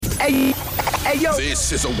Hey, yo.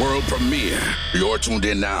 This is a world premiere. You're tuned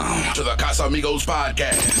in now to the Casamigos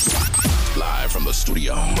podcast. Live from the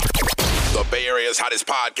studio. The Bay Area's hottest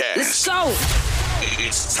podcast. Let's go.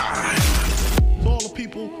 It's time. To all the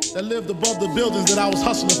people that lived above the buildings that I was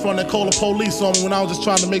hustling from that called the police on me when I was just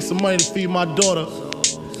trying to make some money to feed my daughter.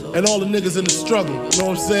 And all the niggas in the struggle, you know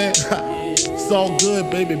what I'm saying? It's all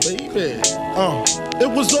good, baby. It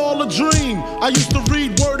was all a dream. I used to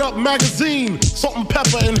read Word Up magazine. Salt and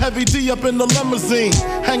Pepper and Heavy D up in the limousine.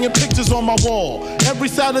 Hanging pictures on my wall. Every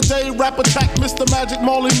Saturday, rap attack Mr. Magic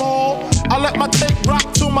Molly Mall. I let my tape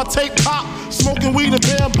rock till my tape pop. Smoking weed and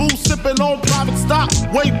bamboo, sipping on private stock.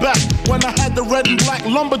 Way back when I had the red and black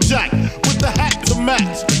lumberjack with the hat to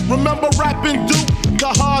match. Remember rapping Duke? The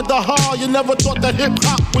hard, you never thought that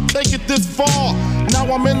hip-hop would take it this far.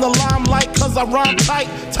 Now I'm in the limelight cause I rhyme tight.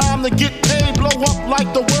 Time to get paid, blow up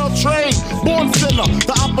like the world trade. Born sinner,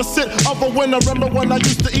 the opposite of a winner. Remember when I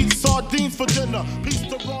used to eat sardines for dinner? Peace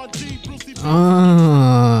to Ron G, Brucey.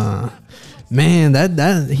 Man,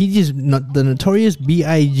 that he just, the Notorious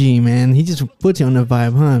B.I.G., man, he just puts you on the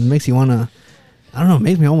vibe, huh? Makes you wanna, I don't know,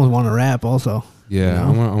 makes me almost want to rap also. Yeah,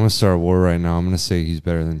 you know? I'm gonna start a war right now. I'm gonna say he's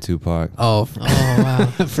better than Tupac. Oh wow,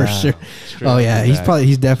 for sure. Oh yeah,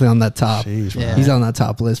 he's definitely on that top. Jeez, yeah. He's on that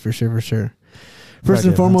top list for sure. First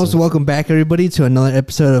and Right, foremost, welcome back everybody to another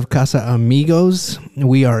episode of Casa Amigos.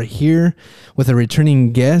 We are here with a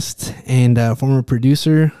returning guest and former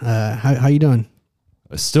producer. How you doing?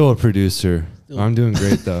 Still a producer. I'm doing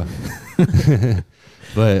great though.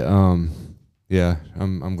 But yeah,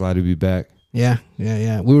 I'm glad to be back. Yeah.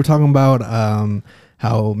 We were talking about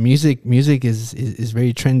how music is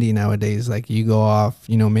very trendy nowadays. Like you go off,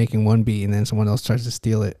 making one beat and then someone else tries to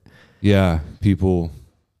steal it. Yeah, people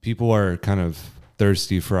are kind of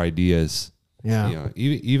thirsty for ideas. Yeah.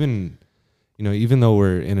 Even though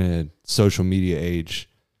we're in a social media age,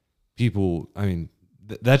 people, I mean,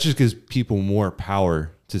 that just gives people more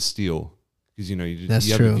power to steal because you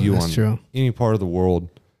have a view on any part of the world.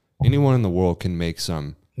 Anyone in the world can make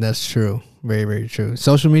some. That's true. Very, very true.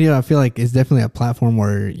 Social media, I feel like, is definitely a platform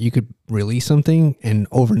where you could release something and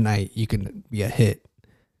overnight you can be a hit.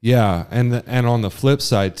 Yeah, and on the flip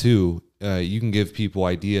side too, you can give people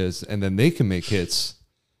ideas and then they can make hits.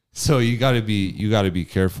 So you got to be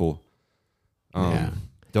careful.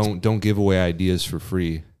 Don't give away ideas for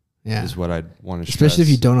free. Yeah, is what I'd want to stress. Especially if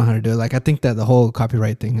you don't know how to do it. Like I think that the whole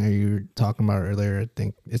copyright thing that you were talking about earlier, I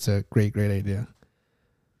think it's a great idea.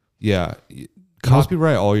 Yeah.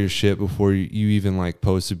 Copyright all your shit before you even like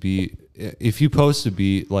post a beat. If you post a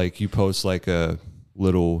beat, like you post like a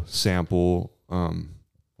little sample,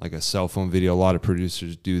 like a cell phone video. A lot of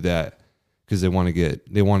producers do that because they want to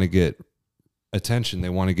get attention. They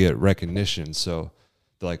want to get recognition. So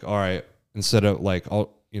they're like, all right, instead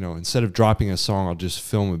of dropping a song, I'll just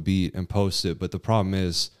film a beat and post it. But the problem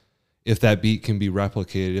is, if that beat can be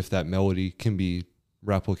replicated, if that melody can be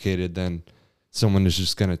replicated, then someone is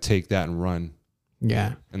just gonna take that and run.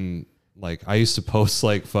 Yeah. And like I used to post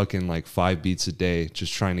like fucking like 5 beats a day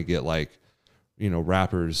just trying to get like,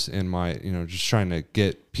 rappers in my, just trying to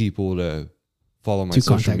get people to follow my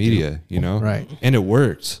social media, Right. And it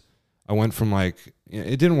worked. I went from like,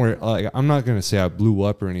 it didn't work. Like, I'm not going to say I blew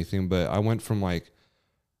up or anything, but I went from like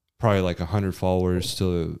probably like 100 followers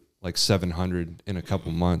to like 700 in a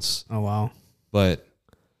couple months. Oh, wow. But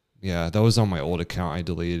yeah, that was on my old account. I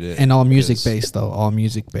deleted it. And all music based though. All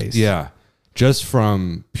music based. Yeah. Just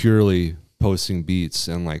from purely posting beats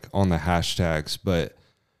and like on the hashtags. But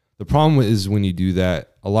the problem is when you do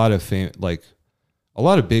that, a lot of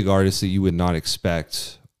big artists that you would not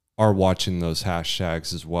expect are watching those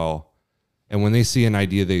hashtags as well. And when they see an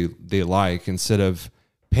idea they like, instead of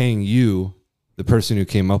paying you, the person who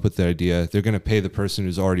came up with the idea, they're going to pay the person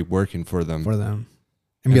who's already working for them.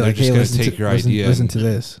 And be like, hey, listen to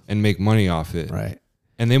this and make money off it. Right.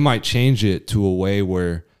 And they might change it to a way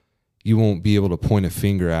where you won't be able to point a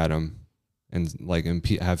finger at them and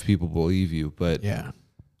have people believe you. But yeah,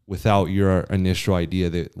 without your initial idea,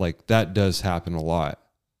 that does happen a lot.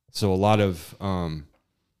 So a lot of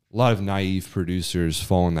naive producers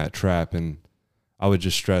fall in that trap. And I would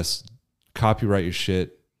just stress, copyright your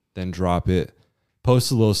shit, then drop it. Post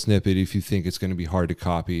a little snippet if you think it's going to be hard to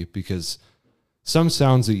copy, because some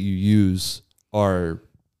sounds that you use are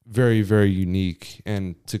very, very unique.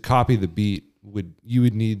 And to copy the beat, you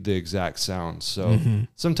would need the exact sound. So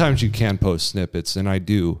sometimes you can post snippets, and I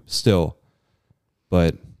do still.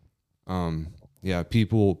 But yeah,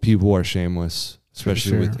 people are shameless,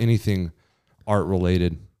 especially with anything art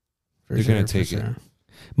related. They're gonna take it.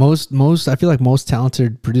 Most I feel like most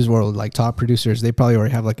talented producers, like top producers, they probably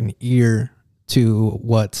already have like an ear to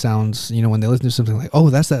what sounds, you know, when they listen to something like, oh,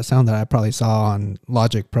 that's that sound that I probably saw on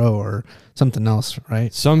Logic Pro or something else,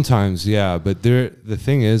 right? Sometimes, yeah, but the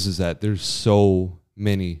thing is that there's so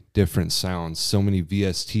many different sounds, so many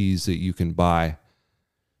VSTs that you can buy.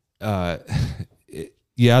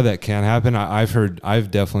 Yeah, that can happen.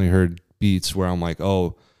 I've definitely heard beats where I'm like,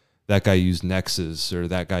 oh, that guy used Nexus or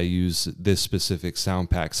that guy used this specific sound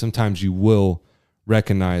pack. Sometimes you will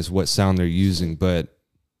recognize what sound they're using, but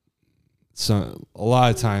a lot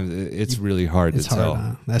of times it's really hard to tell.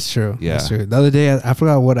 Huh? That's true. Yeah. That's true. The other day, I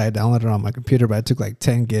forgot what I downloaded on my computer, but I took like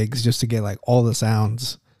 10 gigs just to get like all the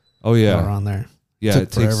sounds. Oh yeah, that were on there. Yeah,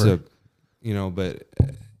 it takes forever. but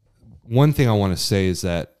one thing I want to say is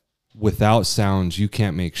that without sounds, you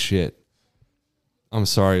can't make shit. I'm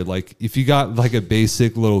sorry. Like if you got like a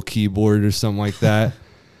basic little keyboard or something like that,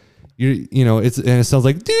 it sounds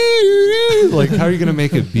like, like how are you going to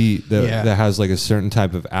make a beat that has like a certain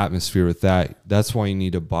type of atmosphere with that? That's why you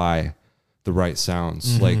need to buy the right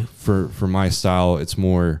sounds. Mm-hmm. Like for my style, it's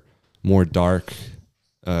more dark,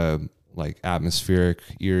 like atmospheric,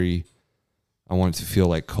 eerie. I want it to feel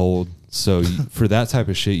like cold. So for that type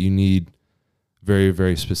of shit, you need very,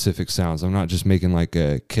 very specific sounds. I'm not just making like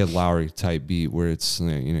a Kid Lowry type beat where it's,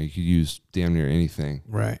 you could use damn near anything.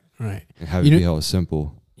 Right. And have it be hella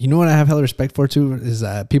simple. You know what I have hella respect for too is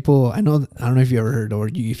people. I don't know if you ever heard or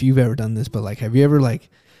if you've ever done this, but like, have you ever like,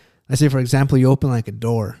 let's say for example, you open like a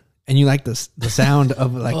door and you like the sound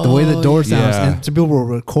of like the way the door sounds, and some people will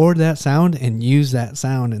record that sound and use that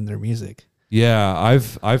sound in their music. Yeah,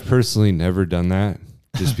 I've personally never done that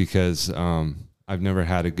just because I've never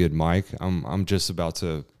had a good mic. I'm just about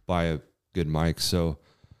to buy a good mic, so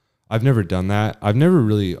I've never done that. I've never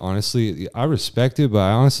really, honestly, I respect it, but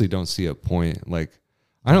I honestly don't see a point. Like,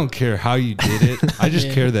 I don't care how you did it. I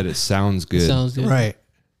just care that it sounds good. It sounds good. Right.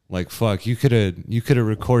 Like, fuck, you could have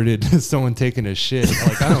recorded someone taking a shit.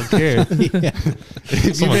 Like, I don't care.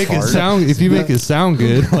 If you make it sound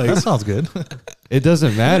good, like That sounds good. it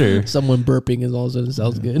doesn't matter. Someone burping is all of a sudden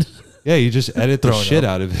sounds good. Yeah, you just edit the Throwing shit up.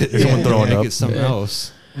 out of it. Someone throwing Make up. it something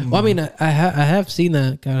else. Well, I mean, I have seen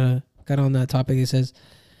that kind of on that topic. It says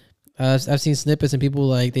I've seen snippets and people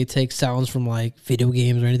like they take sounds from like video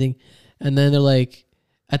games or anything, and then they're like,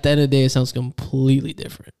 at the end of the day, it sounds completely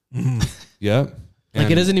different. Yep. Like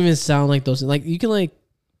it doesn't even sound like those. Like you can like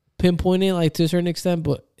pinpoint it like to a certain extent,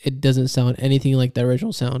 but it doesn't sound anything like the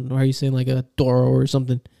original sound. Or are you saying like a Doro or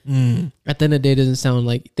something? At the end of the day, it doesn't sound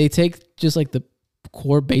like they take just like the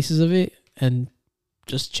core basis of it and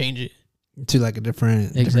just change it To like a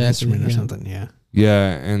different instrument or something. Yeah.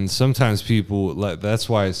 Yeah, and sometimes people that's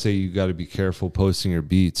why I say you got to be careful posting your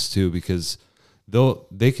beats too, because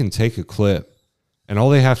they can take a clip and all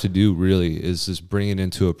they have to do really is just bring it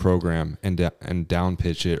into a program and down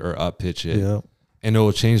pitch it or up pitch it. Yeah. And it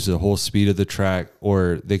will change the whole speed of the track,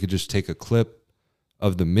 or they could just take a clip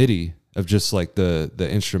of the MIDI of just like the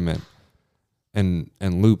instrument and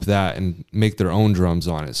loop that and make their own drums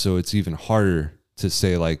on it. So it's even harder to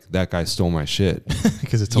say like that guy stole my shit.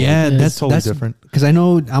 Because it's totally, that's totally different. Because I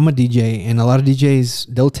know I'm a DJ, and a lot of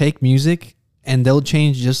DJs, they'll take music and they'll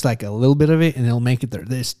change just like a little bit of it, and they'll make it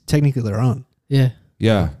it's technically their own. Yeah.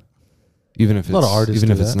 Yeah. Even if A lot of artists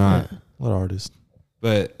do it's that. not. A lot of artists.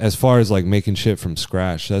 But as far as like making shit from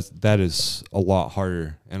scratch, that is a lot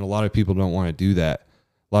harder, and a lot of people don't want to do that.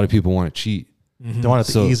 A lot of people want to cheat. They want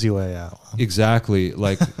it the easy way out. Exactly.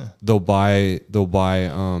 Like they'll buy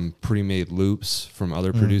pre-made loops from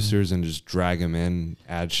other producers and just drag them in,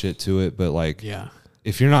 add shit to it. But like,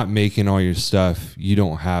 if you're not making all your stuff, you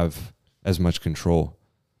don't have as much control.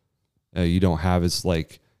 You don't have as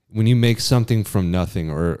like when you make something from nothing,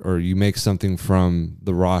 or you make something from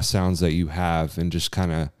the raw sounds that you have and just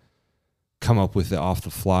kind of come up with it off the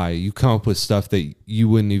fly. You come up with stuff that you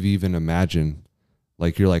wouldn't have even imagined.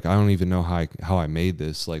 Like you're like, I don't even know how I made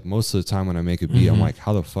this. Like most of the time when I make a beat, I'm like,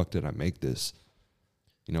 how the fuck did I make this?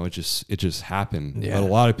 You know, it just happened. Yeah. But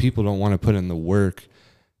a lot of people don't want to put in the work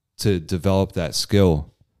to develop that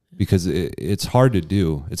skill because it's hard to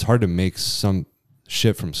do. It's hard to make some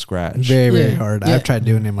shit from scratch. Very, very hard. Yeah. I've tried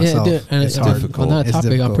doing it myself. And it's hard. difficult. On that It's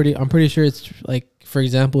topic, difficult. I'm pretty sure it's like, for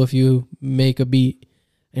example, if you make a beat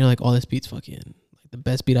and you're like, oh, this beat's fucking like the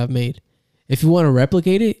best beat I've made. If you want to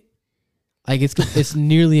replicate it, like it's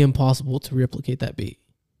nearly impossible to replicate that beat.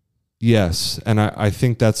 Yes, and I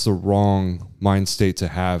think that's the wrong mind state to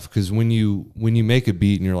have, because when you make a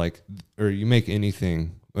beat and you're like, or you make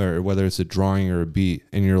anything, or whether it's a drawing or a beat,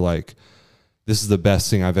 and you're like, this is the best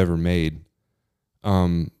thing I've ever made. How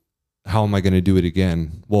am I going to do it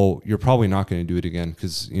again? Well, you're probably not going to do it again,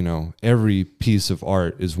 because every piece of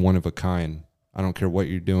art is one of a kind. I don't care what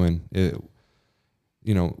you're doing.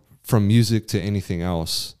 from music to anything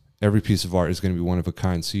else, every piece of art is going to be one of a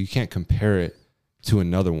kind. So you can't compare it to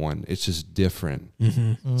another one. It's just different.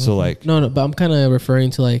 So like, No, but I'm kind of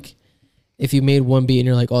referring to like, if you made one beat and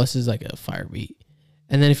you're like, oh, this is like a fire beat.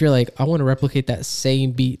 And then if you're like, I want to replicate that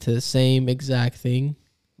same beat to the same exact thing,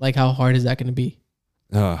 like how hard is that going to be?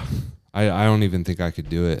 I don't even think I could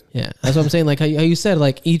do it. Yeah. That's what I'm saying. Like how you said,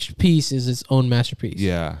 like each piece is its own masterpiece.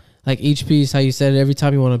 Yeah. Like each piece, how you said it, every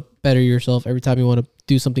time you want to better yourself, every time you want to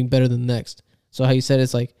do something better than the next. So how you said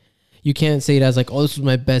it's like, you can't say it as like, oh, this was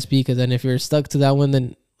my best beat. Because then if you're stuck to that one,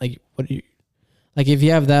 then like, what do you, like if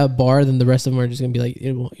you have that bar, then the rest of them are just going to be like,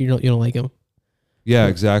 you don't like them. Yeah,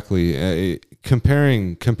 exactly.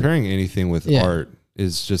 Comparing anything with Yeah. art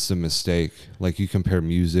is just a mistake. Like you compare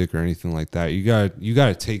music or anything like that. You got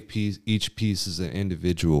to take each piece as an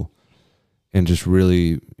individual and just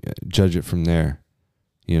really judge it from there.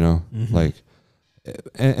 You know, like,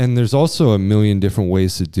 and there's also a million different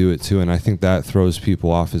ways to do it too. And I think that throws people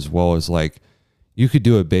off as well, as like, you could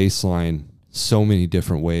do a bass line so many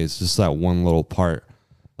different ways, just that one little part.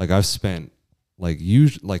 Like I've spent like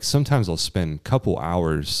sometimes I'll spend a couple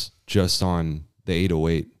hours just on the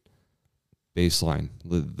 808 bass line,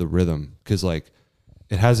 the rhythm. Cause like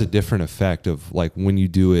it has a different effect of like when you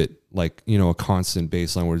do it, like, you know, a constant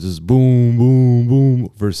bass line where it's just boom, boom, boom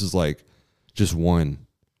versus like just one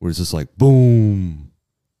where it's just like boom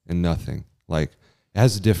and nothing. Like it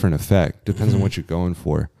has a different effect. Depends on what you're going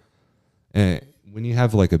for. And when you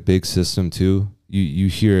have like a big system too, you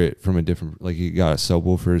hear it from a different, like you got a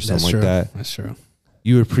subwoofer or something like that. That's true.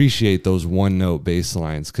 You appreciate those one note bass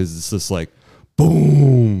lines because it's just like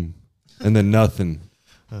boom and then nothing.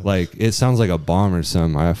 Like it sounds like a bomb or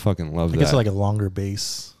something. I fucking love I that. guess like a longer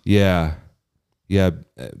bass. Yeah.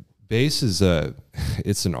 Bass is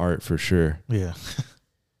it's an art for sure. Yeah.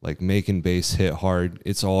 Like making bass hit hard.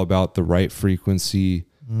 It's all about the right frequency,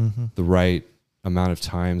 the right amount of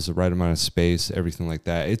times, the right amount of space, everything like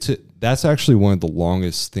that. That's actually one of the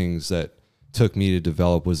longest things that took me to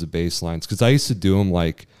develop was the bass lines, because I used to do them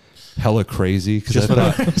like hella crazy because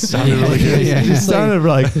I thought sounded really good. Yeah. It sounded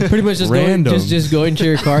like Pretty much just Random. just go into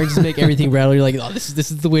your car and just make everything rattle. You're like, oh, this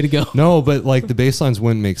is the way to go. no, but like the bass lines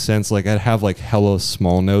wouldn't make sense. Like I'd have like hella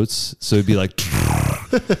small notes, so it'd be like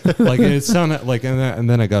like it sounded like, and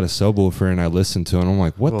then I got a subwoofer and I listened to it and I'm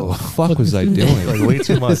like, what the fuck was I doing? like way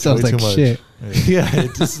too much. It sounds way like too much. shit. Yeah,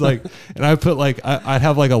 it just like, and I put like, I'd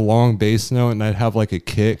have like a long bass note and I'd have like a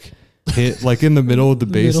kick hit like in the middle of the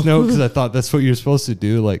bass note, because I thought that's what you're supposed to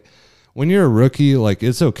do. Like when you're a rookie, like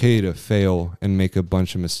it's okay to fail and make a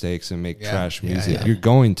bunch of mistakes and make trash music. yeah. You're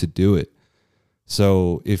going to do it.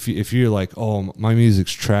 So if you're like, oh, my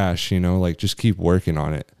music's trash, you know, like just keep working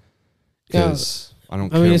on it, because I don't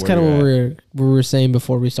care. I mean, it's where kind of you're what we were saying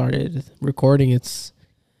before we started recording.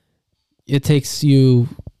 It takes you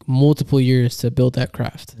multiple years to build that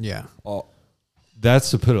craft. Yeah. at.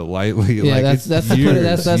 That's to put it lightly. Yeah, like that's it's to put it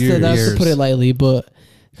years, that's to put it lightly. But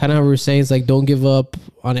kind of how we were saying, it's like don't give up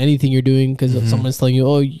on anything you're doing because someone's telling you,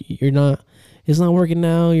 oh, you're not, it's not working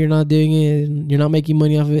now. You're not doing it. You're not making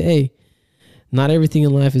money off of it. Hey, not everything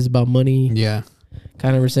in life is about money. Yeah.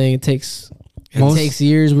 Kind of we're saying it takes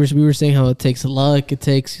years. We were saying how it takes luck, it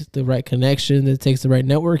takes the right connection, it takes the right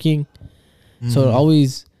networking. So it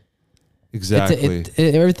always exactly.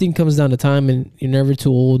 everything comes down to time, and you're never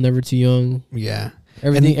too old, never too young. Yeah.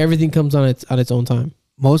 Everything comes on its own time.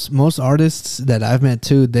 Most artists that I've met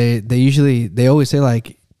too, they always say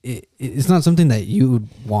like it's not something that you would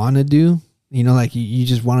want to do. You know, like you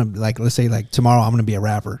just want to, like, let's say like tomorrow I'm gonna be a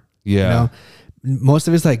rapper. Yeah. You know, most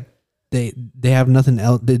of it's like they have nothing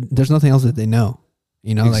else. There's nothing else that they know.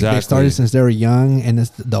 You know, like they Exactly. started since they were young, and it's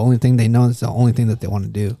the only thing they know. It's the only thing that they want to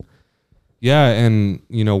do. Yeah, and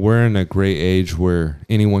you know, we're in a great age where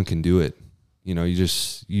anyone can do it. You know,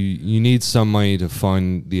 you need some money to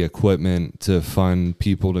fund the equipment, to fund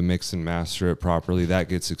people to mix and master it properly. That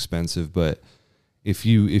gets expensive, but if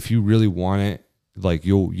you really want it, like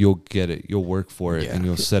you'll get it. You'll work for it, and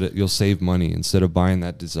you'll save money instead of buying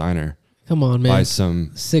that designer. Come on, man. Buy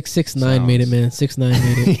some 6ix9ine made it, man. 6ix9ine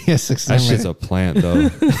made it. Yes, That shit's a plant, though.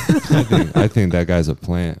 I think that guy's a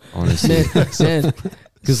plant, honestly. Man,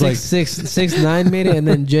 Because like 6ix9ine made it, and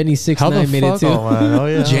then Jenny 6ix9ine made it too. Oh, man. Oh,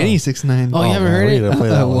 yeah. Jenny 6ix9ine. Oh, you haven't man, heard we it? need to play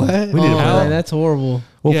that one. What? We need to play Man, that. that's horrible.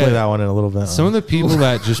 We'll Yeah. play that one in a little bit. some of the people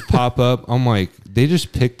that just pop up, I'm like, they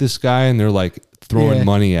just pick this guy and they're like throwing Yeah.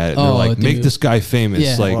 money at it. And Oh, they're like, make dude. this guy famous.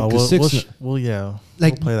 Yeah. Like, well, 'cause yeah.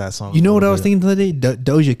 Like, we'll play that song. You know what a I was little thinking the other day?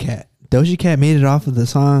 Doja Cat. Doja Cat made it off of the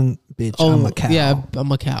song "Bitch, I'm a Cow." yeah,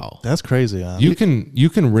 I'm a cow. bit. That's crazy. Huh? you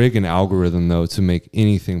can rig an algorithm though to make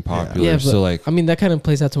anything popular. Yeah, but so like, I mean, that kind of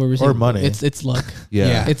plays out to what we're saying. Or money. It's luck.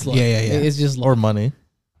 yeah. It's luck. Yeah. It's just luck. or money.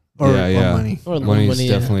 Or, yeah, or yeah. money. Or Money is money,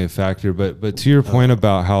 yeah. definitely a factor, but to your point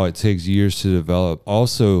about how it takes years to develop,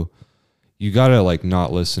 also you gotta like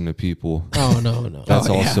not listen to people. Oh no. That's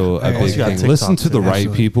Oh, yeah. also a Also big got thing. TikTok Listen to too. the right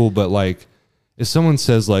Absolutely. people, but like if someone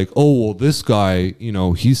says like, oh well, this guy, you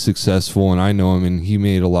know, he's successful and I know him and he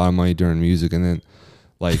made a lot of money during music, and then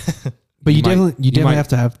like, But you might- definitely might- have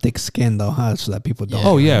to have thick skin though, huh? So that people don't. Yeah.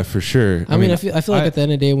 Oh yeah, for sure. I mean, I feel like at the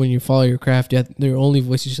end of the day, when you follow your craft, the only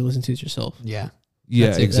voice you should listen to is yourself. Yeah. yeah,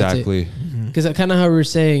 that's it, that's it. exactly. Because kind of how we were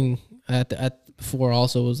saying at before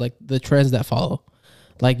also was like the trends that follow.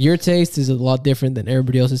 Like your taste is a lot different than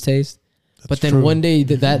everybody else's taste. But then true. one day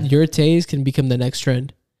that your taste can become the next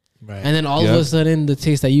trend. Right. And then all Yep. of a sudden the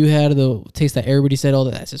taste that you had, the taste that everybody said, oh,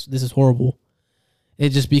 this is horrible. It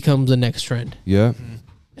just becomes the next trend. Yeah,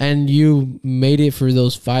 And you made it for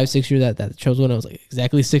those 5-6 years that chose when I was like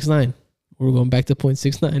exactly 6'9". We're going back to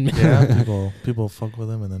 0.69, man. Yeah, people fuck with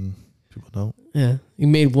him and then people don't. Yeah. You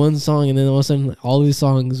made one song and then all of a sudden like, all these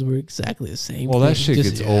songs were exactly the same. well, that thing. shit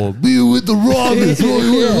Just- gets old. Be with the Robins.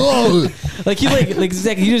 Like he like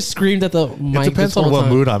exactly he just screamed at the mic. It depends this whole on what time.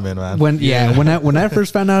 mood I'm in, man. When I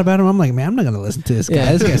first found out about him, I'm like, man, I'm not gonna listen to this guy.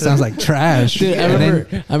 Yeah. This guy sounds like trash. Dude, I And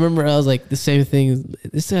then- remember I was like the same thing.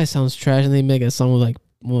 This guy sounds trash, and they make a song with like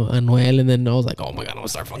Anuel, and then I was like, oh my god, I'm gonna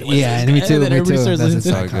start fucking listening. yeah, to and this me guy. too. And then Me everybody too. starts That's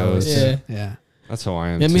listening to exactly it. how it is. Yeah. Yeah. That's how I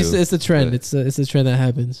am I mean, too. it's a trend. But- It's a trend that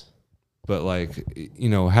happens. But like, you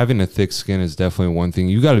know, having a thick skin is definitely one thing.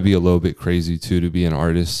 You got to be a little bit crazy too to be an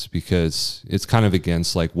artist, because it's kind of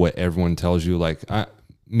against like what everyone tells you. Like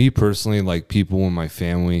me personally, like people in my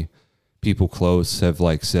family, people close have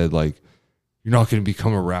like said like, you're not going to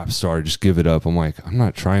become a rap star. Just give it up. I'm like, I'm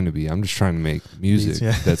not trying to be. I'm just trying to make music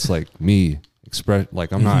Yeah. that's like me express.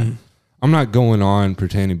 Like I'm not going on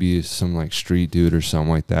pretending to be some like street dude or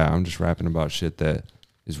something like that. I'm just rapping about shit that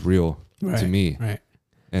is real to me. Right.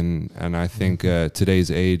 And I think today's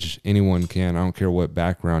age, anyone can. I don't care what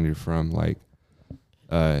background you're from. Like,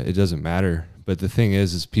 it doesn't matter. But the thing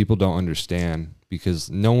is people don't understand, because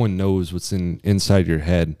no one knows what's inside your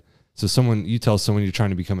head. So you tell someone you're trying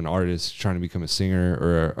to become an artist, trying to become a singer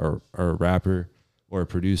or a rapper or a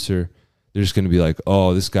producer, they're just going to be like,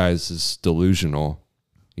 oh, this guy's just delusional,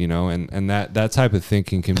 you know. And that type of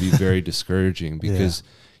thinking can be very discouraging, because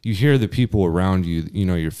you hear the people around you, you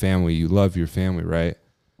know, your family, you love your family, right?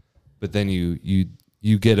 But then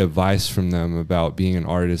you get advice from them about being an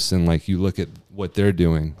artist, and like you look at what they're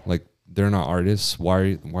doing, like they're not artists.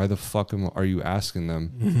 Why the fuck are you asking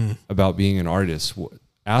them about being an artist?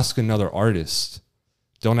 Ask another artist.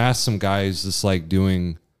 Don't ask some guy who's just like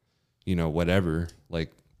doing, you know, whatever,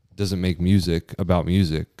 like doesn't make music about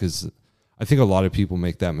music. Because I think a lot of people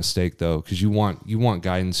make that mistake though, because you want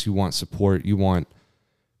guidance, you want support, you want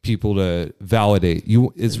people to validate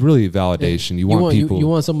you. It's really validation. You want people. You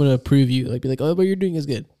want someone to approve you, like be like, oh, what you're doing is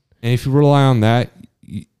good. And if you rely on that,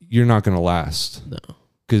 you're not going to last, No.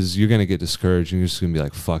 because you're going to get discouraged and you're just going to be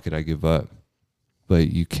like, fuck it, I give up. But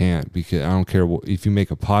you can't, because I don't care if you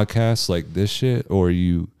make a podcast like this shit, or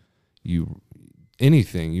you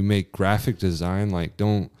anything, you make graphic design, like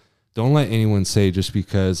don't let anyone say just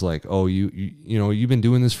because like, oh, you know, you've been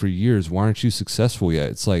doing this for years, why aren't you successful yet?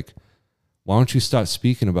 It's like, why don't you stop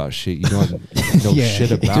speaking about shit you don't know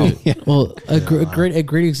shit about? Well, a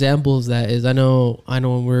great example is I know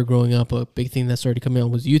when we were growing up, a big thing that started coming out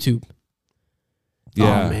was YouTube.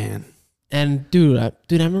 Yeah. Oh man. And dude, I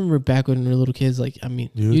remember back when we were little kids. Like, I mean,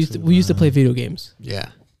 YouTube, we used to play video games. Yeah.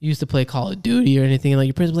 You used to play Call of Duty or anything, and like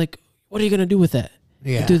your parents were like, "What are you gonna do with that?"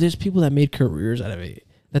 Yeah. Dude, there's people that made careers out of it.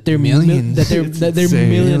 That they're Millions. that they're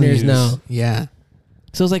millionaires now. Yeah.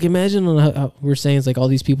 So it's like, imagine how we're saying it's like all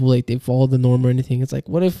these people, like they follow the norm or anything. It's like,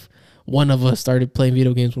 what if one of us started playing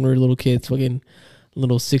video games when we were little kids, fucking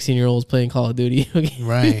little 16-year-olds playing Call of Duty?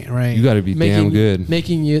 Right. You got to be damn good.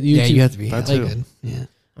 Making YouTube. Yeah, you have to be That hella too. good. Yeah.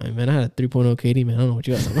 I mean, man, I had a 3.0 KD, man. I don't know what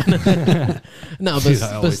you guys talking about. No, Dude,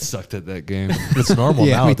 I always but sucked at that game. It's normal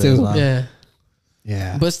Yeah, me nowadays. too. huh? yeah,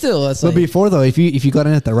 Yeah. but still, that's But like, before though, if you got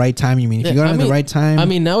in at the right time, you mean if you got in at the right time? I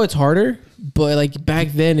mean, now it's harder, but like back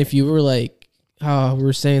then, if you were like how we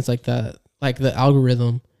were saying, it's like that, like the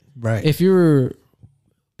algorithm. right. If you were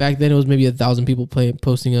back then, it was maybe 1,000 people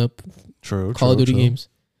posting up True. Call of Duty games.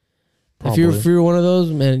 If you were one of those,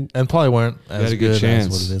 man, and probably weren't had as a good good chance.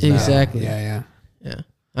 as what it is now. exactly. yeah. Yeah.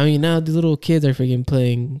 I mean, now the little kids are freaking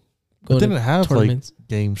playing. But Going didn't to have tournaments. like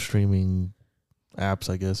game streaming apps,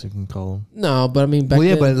 I guess you can call them. No, but I mean, back Well,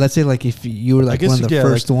 yeah, then, but let's say like if you were like guess one of you the get,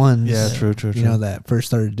 first ones, Yeah, true. you know, that first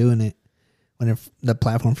started doing it when the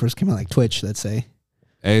platform first came out, like Twitch, let's say.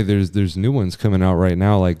 Hey, there's new ones coming out right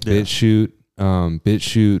now, like Yeah.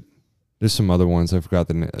 BitChute. There's some other ones I forgot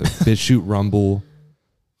the name. BitChute, Rumble.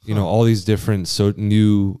 you know, all these different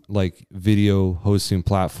new like video hosting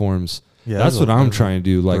platforms. Yeah, That's what I'm there's a trying to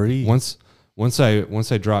do. Like breed. once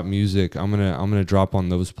I drop music, I'm gonna drop on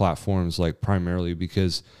those platforms like primarily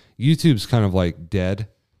because YouTube's kind of like dead.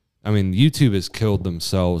 I mean, YouTube has killed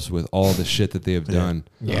themselves with all the shit that they have done.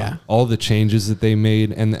 Yeah. All the changes that they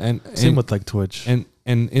made and Same with like Twitch. and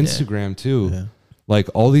Instagram too. Yeah. Like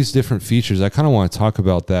all these different features. I kind of want to talk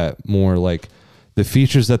about that more. Like the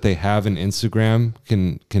features that they have in Instagram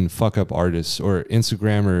can fuck up artists, or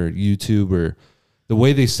Instagram or YouTube, or the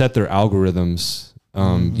way they set their algorithms.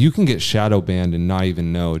 You can get shadow banned and not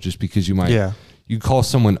even know, just because you might you call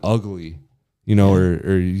someone ugly, you know,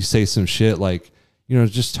 or you say some shit like, you know,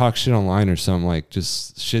 just talk shit online or something, like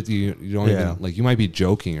just shit that you don't even like. You might be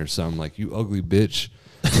joking or something like, you ugly bitch.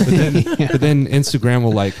 But then Instagram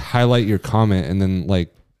will like highlight your comment, and then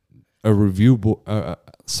like a review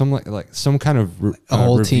some kind of a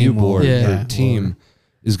whole review team board Yeah. or team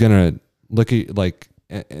is gonna look at like,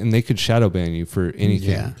 and they could shadow ban you for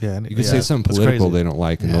anything. Yeah. Yeah, You can say something that's political crazy. they don't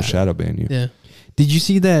like, and they'll shadow ban you. Yeah. Did you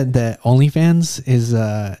see that OnlyFans is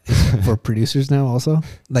for producers now also?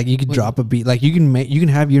 Like you can drop a beat, like you can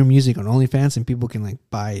have your music on OnlyFans and people can like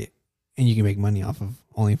buy it, and you can make money off of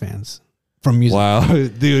OnlyFans from music. Wow,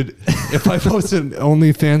 dude! If I post an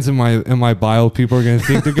OnlyFans in my bio, people are gonna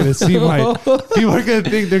think they're gonna see my. People are gonna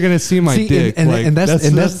think they're gonna see my dick. And that's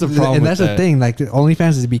the problem. And that's with the that. thing. Like the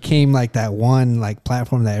OnlyFans has became like that one like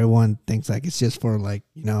platform that everyone thinks like it's just for like,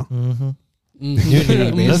 you know. Mm-hmm.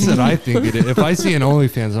 That's what I think it is. If I see an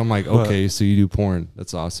OnlyFans, I'm like, okay, so you do porn.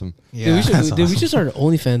 That's awesome. Yeah. Dude, we should start an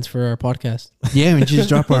OnlyFans for our podcast. Yeah, we just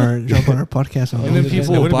drop our podcast on And then OnlyFans.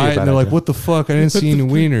 people It will wouldn't be buy a it, and bad they're like, idea. "What the fuck? I didn't see any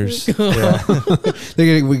wieners."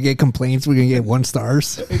 we get complaints. We're gonna get 1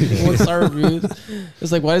 stars. 1-star reviews.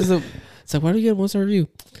 It's like, why do you get a 1-star review?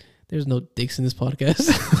 There's no dicks in this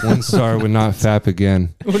podcast. 1 star would not fap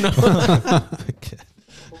again.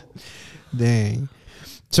 Dang.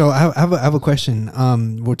 So I have a question.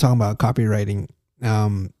 We're talking about copywriting.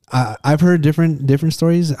 I've heard different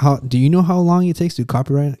stories. How do you know how long it takes to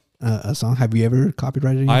copyright a song? Have you ever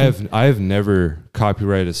copyrighted anything? I have never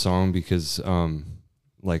copyrighted a song because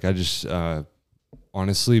like I just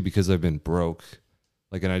honestly, because I've been broke,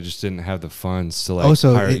 like, and I just didn't have the funds to like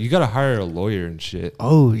hire. You got to hire a lawyer and shit.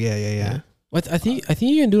 Oh yeah. What I think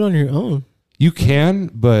you can do it on your own. You can,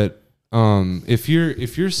 but if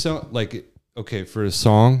you're like, okay, for a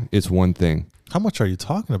song, it's one thing. How much are you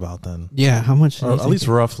talking about then? Yeah, how much? Or at least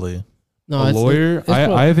roughly. No, A lawyer?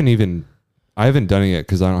 I haven't done it yet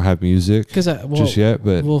because I don't have music just yet.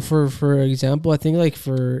 But well, for example, I think like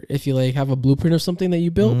if you like have a blueprint of something that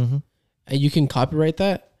you built, Mm-hmm. and you can copyright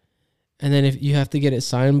that, and then if you have to get it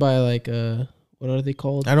signed by like what are they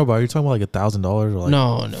called? I know, but are you talking about like $1,000 or like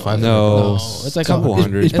No, no, it's like couple a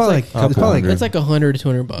hundred. It's probably like- like, it's probably like It's like $100 to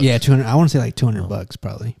 $200. yeah, 200. I want to say like $200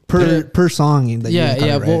 probably per song. That Yeah, you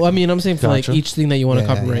yeah. copyright. Well, I mean, I'm saying for Gotcha. like each thing that you want to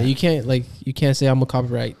Yeah, copyright, yeah. you can't say I'm gonna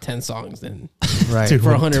copyright 10 songs then right. Dude, for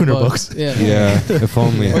 $100. Yeah. yeah, if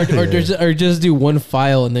only. Or just do one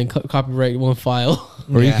file and then copyright one file.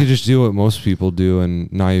 Or you Yeah. could just do what most people do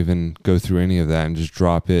and not even go through any of that and just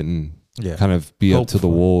drop it and Yeah. kind of be Hope up to the for-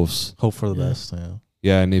 wolves. Hope for the best. Yeah.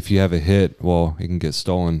 Yeah, and if you have a hit, well, it can get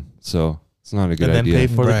stolen. So it's not a good And then idea. pay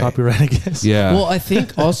for the Right. copyright, I guess. Yeah. Well, I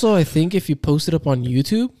think if you post it up on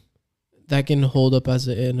YouTube, that can hold up as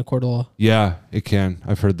in a court of law. Yeah, it can.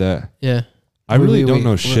 I've heard that. Yeah. I really Wait, don't wait,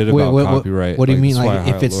 know shit wait, about wait, copyright. What do you mean? that's why I Like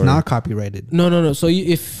hire if a it's lawyer. not copyrighted? No. So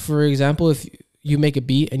if for example, if you make a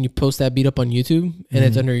beat and you post that beat up on YouTube and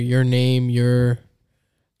it's under your name, your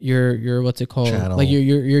what's it called? Channel. Like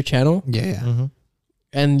your channel. Yeah. Mm-hmm.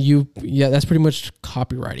 And that's pretty much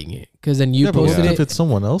copywriting it because then you Yeah, but posted what it. if it's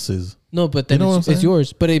someone else's? No, but then You know what I'm it's saying?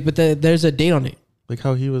 yours. But there's a date on it. Like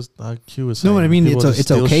how he was saying. No, but I mean people it's just it's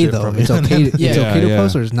steal okay shit though. from It's you. okay. It's Yeah. okay to Yeah.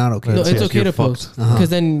 post or it's not okay. No, It's it's like okay you're to post fucked. Uh-huh.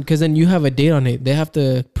 because then you have a date on it. They have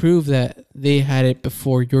to prove that they had it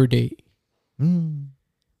before your date.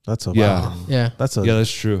 That's a Yeah. bad- Yeah. That's a Yeah,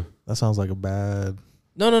 that's true. that sounds like a bad.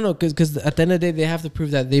 No. Because at the end of the day, they have to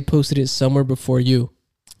prove that they posted it somewhere before you.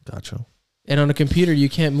 Gotcha. And on a computer, you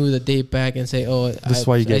can't move the date back and say, "Oh, This is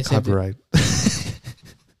why you get saved it." copyright.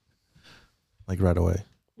 Like right away.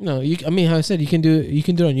 No, I mean, how I said, you can do it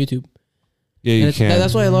on YouTube. Yeah, And you it's- can.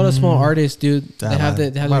 that's why a lot of small artists do. They have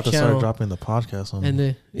I'm their about to start channel, dropping the podcast on. and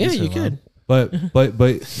you Instagram. could. But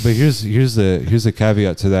here's the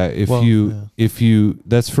caveat to that. If you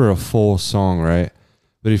that's for a full song, right?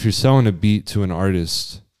 But if you're selling a beat to an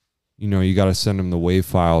artist, you know, you got to send them the WAV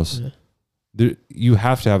files. Yeah. you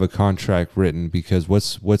have to have a contract written, because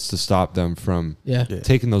what's to stop them from Yeah.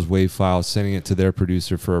 taking those WAV files, sending it to their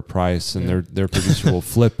producer for a price, and their producer will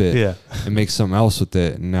flip it Yeah. and make something else with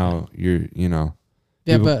it. And now you're, you know,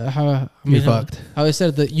 Yeah, people- but how You're fucked. how I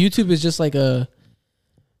said that YouTube is just like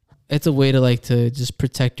it's a way to like to just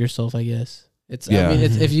protect yourself, I guess. It's Yeah. I mean,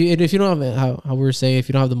 it's if you don't have how we were saying, if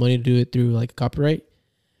you don't have the money to do it through like copyright,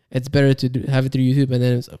 it's better to have it through YouTube, and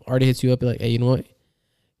then it's already hits you up, like, hey, you know what?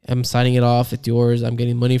 I'm signing it off. It's yours. I'm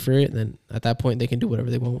getting money for it. And then at that point, they can do whatever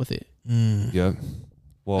they want with it. yeah.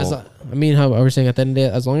 Well, I mean, how I was saying, at the end of the day,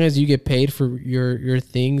 as long as you get paid for your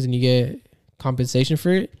things and you get compensation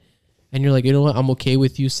for it, and you're like, you know what, I'm okay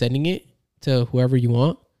with you sending it to whoever you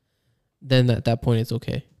want, then at that point it's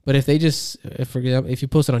okay. But if they just, for example, if you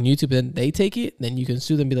post it on YouTube, then they take it, then you can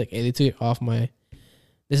sue them and be like, hey, they took it off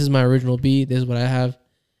this is my original beat. This is what I have.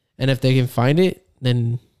 And if they can find it,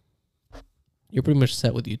 then you're pretty much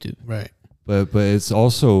set with YouTube. Right. but it's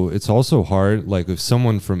also hard. Like if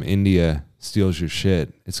someone from India steals your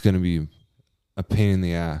shit, it's gonna be a pain in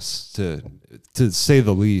the ass to say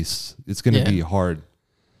the least. It's gonna be hard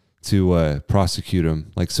to prosecute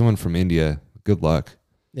them. Like someone from India, good luck.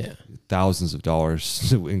 Yeah. Thousands of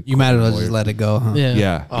dollars. You might as well just let it go, huh? Yeah.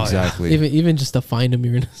 Yeah, Oh, yeah. exactly. Even just to find them,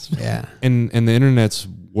 you're in Yeah. And the internet's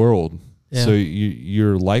world. Yeah. So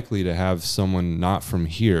you're likely to have someone not from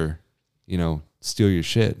here, you know, steal your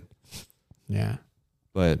shit. Yeah.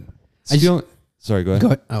 But I just- stealing, sorry, go ahead. Go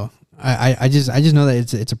ahead. Oh, I just know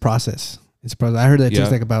that it's a process. It's a process. I heard that it takes Yeah.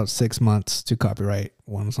 like about 6 months to copyright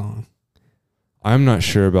one song. I'm not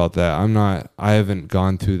sure about that. I haven't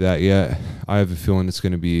gone through that yet. I have a feeling it's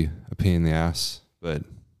going to be a pain in the ass, but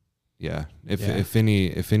yeah, if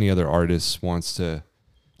any other artist wants to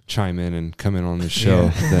chime in and come in on this show,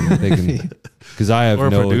 then they can, because I have Or a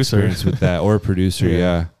no producer. experience with that, or a producer.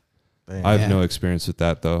 Yeah. Yeah. I have Yeah. no experience with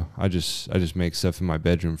that though. I just make stuff in my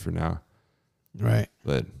bedroom for now, Right.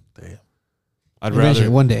 but Damn. I'd Eventually,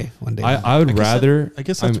 rather, one day. I would rather, I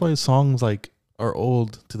guess that's I'm- why songs like are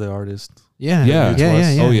old to the artist. Yeah. Yeah. New to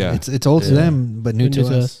us. Oh, yeah. It's old to Yeah. them, but new to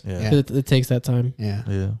us. Yeah. Yeah. 'Cause it takes that time. Yeah.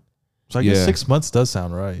 Yeah. So I guess Yeah. 6 months does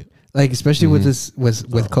sound right. Like especially with Mhm. this with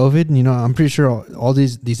Oh. COVID, you know, I'm pretty sure all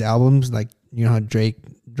these albums, like you know how Drake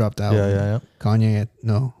dropped out, Yeah. Kanye,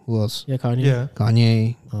 no, who else? Yeah, Kanye. Yeah.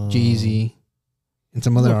 Kanye, Jeezy, and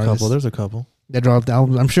some other There's a artists couple. There's a couple. that dropped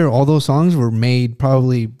albums. I'm sure all those songs were made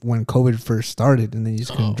probably when COVID first started, and they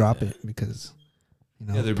just couldn't Oh, drop yeah. it because you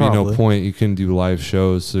know yeah, there'd be no Probably. point. You couldn't do live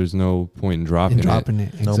shows. So there's no point in dropping in it. dropping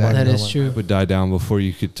it. No Exactly. That money. is true. It would die down before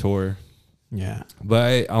you could tour. Yeah.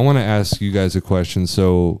 But I want to ask you guys a question.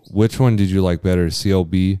 So, which one did you like better,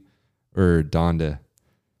 CLB or Donda?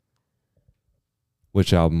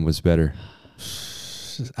 Which album was better?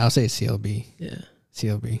 I'll say CLB. Yeah.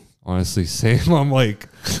 CLB. Honestly, same. I'm like,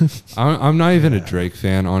 I'm not even a Drake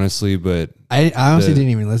fan, honestly, but I honestly The-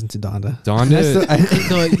 didn't even listen to Donda. Donda. That's the-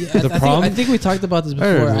 No, yeah, The problem- I think we talked about this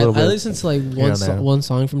heard before. a I little bit listened to like here and there. one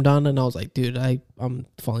song from Donna, and I was like, dude, I'm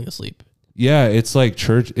falling asleep. Yeah, it's like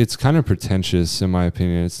church. It's kind of pretentious, in my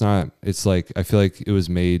opinion. It's not. It's like I feel like it was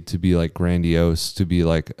made to be like grandiose, to be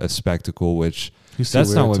like a spectacle, which He's too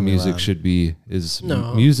that's not weird what to me, music man. should be. Is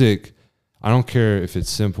No. music? I don't care if it's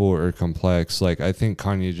simple or complex. Like I think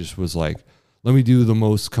Kanye just was like, let me do the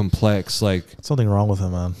most complex. Like Something wrong with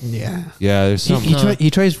him, man. yeah. yeah, there's He, something. he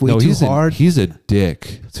tries way too he's hard. he's a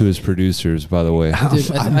dick to his producers, by the way. I'm,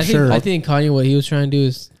 Dude, I'm I sure. think Kanye, what he was trying to do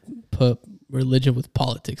is put religion with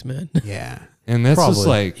politics, man. yeah. And that's just Probably.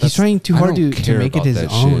 like He's trying too I hard don't to care make it about his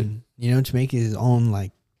that own. shit. You know, to make it his own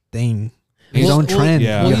like thing. His Well, own trend.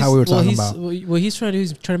 yeah. Yeah. How we were talking he's, about. What he's trying to do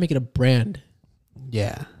is trying to make it a brand.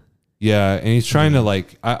 Yeah. Yeah, and he's trying to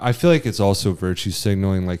like. I feel like it's also virtue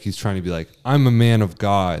signaling. Like he's trying to be like, I'm a man of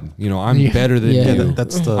God. You know, I'm Yeah. better than Yeah. you.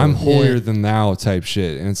 That's the I'm holier Yeah. than thou type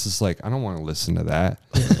shit. And it's just like I don't want to listen to that.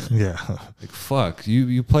 yeah. Like fuck,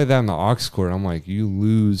 you play that in the aux chord. I'm like, you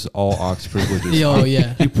lose all aux privileges. Yo,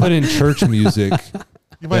 yeah. You put in church music.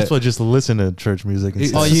 You might as well just listen to church music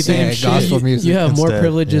It's instead. Oh, the you same think shit. gospel music You have more instead,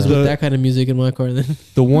 privileges yeah. with The- that kind of music in my car than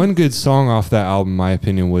The one good song off that album, in my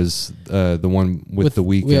opinion, was the one with The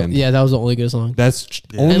Weeknd. Yeah, that was the only good song. That's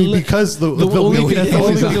Yeah. only And li- because the only Weeknd. that's the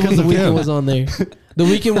only reason because the of Weeknd him. was on there. The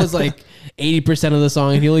Weeknd was like 80% of the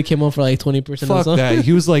song, and he only came on for like 20% of the Fuck song. that.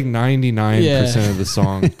 He was like 99% Yeah. of the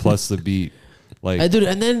song plus the beat. Like Dude,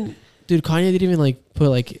 and then Kanye didn't even like put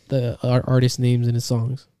like the artist names in his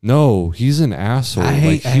songs. no, he's an asshole. I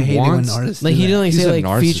hate, like, I he hate it when wants. artists Like do he that. didn't like He's say a like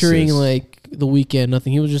narcissist. featuring like The Weeknd,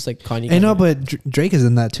 nothing. He was just like Kanye. I know, Kanye. but Drake is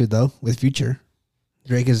in that too, though, with Future.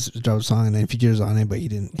 Drake has dropped a song and then Future's on it, but he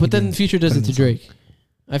didn't. But then Future does put it in to the song. Drake.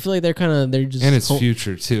 I feel like they're just And it's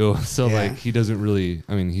Future too. So Yeah. like he doesn't really.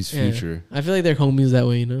 I mean, he's Yeah. Future. I feel like they're homies that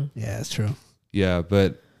way, you know. Yeah, that's true. Yeah,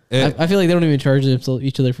 but I feel like they don't even charge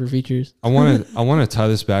each other for features. I want to tie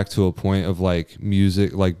this back to a point of like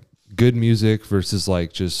music, like good music versus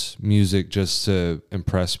like just music just to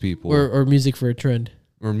impress people, Or music for a trend.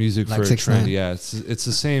 or music Like for a 6 trend. 9 Yeah, it's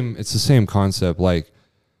the same concept. Like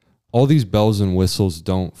all these bells and whistles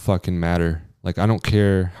don't fucking matter. Like I don't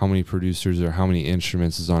care how many producers or how many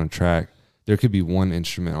instruments is on a track. There could be one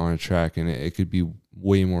instrument on a track and it could be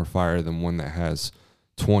way more fire than one that has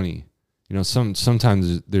 20. You know,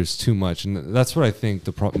 sometimes there's too much, and that's what I think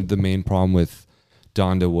the main problem with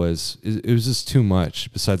Donda was. It was just too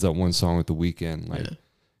much. Besides that one song with The Weeknd, like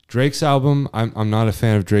Drake's album, I'm not a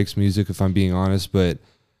fan of Drake's music if I'm being honest, but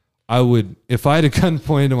I would, if I had a gun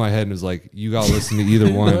pointed to my head and was like, you gotta listen to either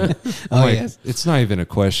one. I'm like, yes. it's not even a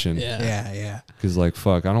question. Yeah. Because like,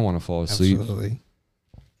 fuck, I don't want to fall asleep. Absolutely.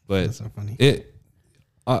 But That's so funny.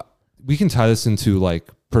 we can tie this into like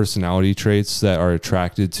personality traits that are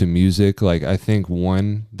attracted to music. Like I think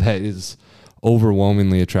one that is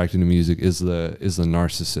overwhelmingly attracted to music is the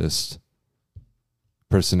narcissist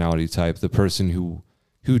personality type, the person who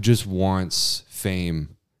just wants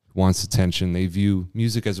fame, wants attention. They view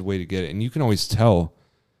music as a way to get it. And you can always tell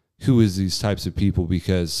who is these types of people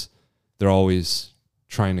because they're always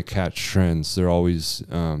trying to catch trends. They're always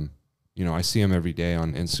I see them every day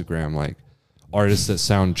on Instagram, like artists that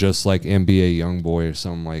sound just like NBA Youngboy or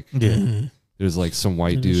something. Like there's like some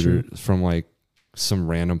white dude or from like some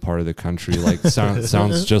random part of the country, like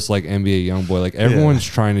sounds just like NBA Youngboy. Like everyone's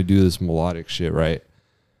trying to do this melodic shit, right?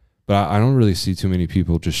 But I don't really see too many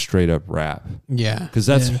people just straight up rap. Yeah. Because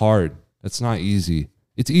that's hard. That's not easy.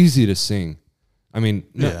 It's easy to sing. I mean,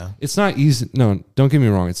 it's not easy. No, don't get me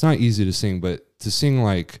wrong. It's not easy to sing, but to sing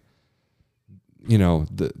like, you know,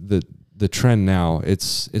 the trend now,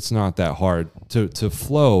 it's not that hard to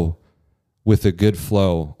flow with a good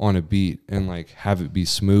flow on a beat and like have it be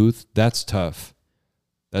smooth. That's tough.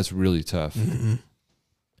 That's really tough. Mm-hmm.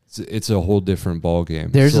 It's a whole different ball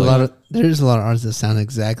game. There's a lot of artists that sound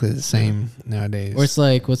exactly the same nowadays. Or it's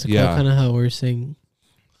like, what's it called? Kind of how we're saying.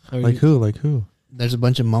 Like who? There's a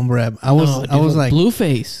bunch of mumble rap. I was like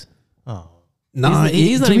Blueface. Oh, no,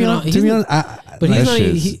 he's not even on. To be honest, but That he's not.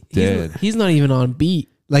 shit's dead. He's not even on beat.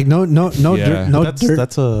 like no Yeah.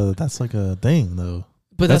 dirt. that's like a thing though.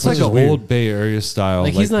 But that's like just an weird. old Bay Area style.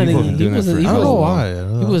 Like, he's not people even- have been doing he that for wasn't- he I don't hella know long. why. I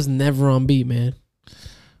don't know. He was never on beat, man.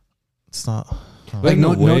 It's not. Like In a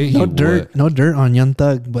way, he no dirt on Young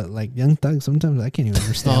Thug, but like Young Thug, sometimes I can't even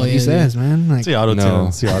understand what he says, man. Like, See auto tune. No.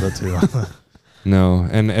 See auto tune. No,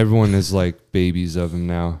 and everyone is like babies of him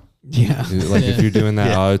now. yeah. Like if you're doing that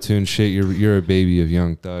Yeah. auto-tune shit, you're a baby of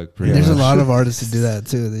Young Thug. Pretty There's much. a lot of artists who do that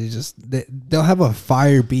too. They'll have a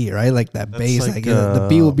fire beat, right? Like that That's bass, like, the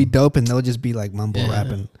beat will be dope, and they'll just be like mumble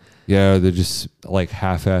rapping. Yeah, they're just like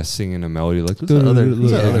half-ass singing a melody, like Who's that other you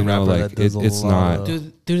know, rapper like that does a it's lot not.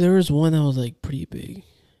 of- Dude, there was one that was like pretty big.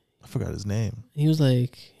 I forgot his name. He was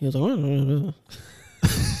like, Like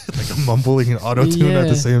a mumbling and auto tune at Yeah.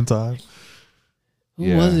 the same time. who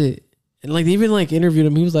Yeah. was it? And like they even like interviewed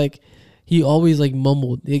him. He was like, he always like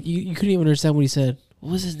mumbled. Like, you couldn't even understand what he said.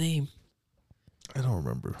 What was his name? I don't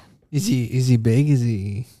remember. Is he big? He's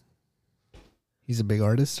a big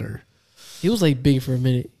artist, or He was like big for a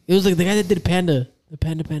minute. It was like the guy that did Panda. The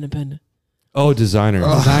Panda. Oh, Designer.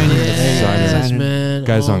 Designer. Yes, Designer. man.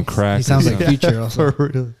 Guy's Oh, on crack. he sounds or like something. Future also.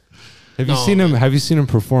 Really? Have you No. seen him? Have you seen him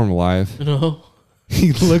perform live? No.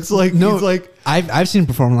 He looks like No. he's like I've seen him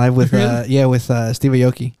perform live with Steve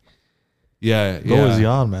Aoki. yeah. What was he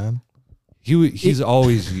on, man? He's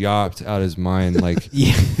always yopped out his mind. Like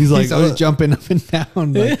Yeah, he's like always jumping up and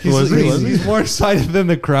down. Like, he's more excited than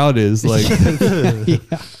the crowd is. Like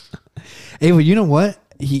yeah. Hey, well, you know what?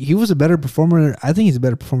 He was a better performer. I think he's a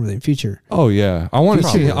better performer than Future. oh yeah, I want to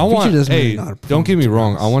see. I want. Future doesn't really Hey, know how to perform, don't get me to be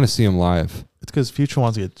wrong. I honest. want to see him live. It's because Future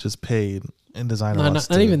wants to get just paid, and Designer No, wants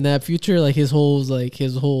not to even that. Future, like his whole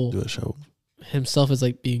do a show. himself is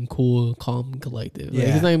like being cool, calm, and collective. Like,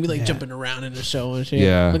 Yeah, he's not gonna be like yeah. jumping around in the show and shit.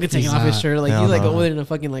 Yeah. Look at taking He's off his not. shirt. Like Hell he's like no. over there in a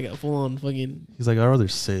fucking like a full on fucking. He's like, I'd rather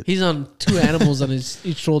sit. He's on two animals on his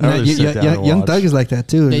each shoulder. I'd rather sit down and Young watch. Thug is like that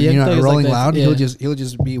too. Yeah, Young you know, Thug is Rolling like that, Loud. yeah. He'll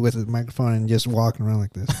just be with his microphone and just walking around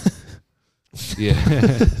like this. Yeah,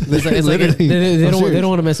 It's like Literally. they I'm don't serious.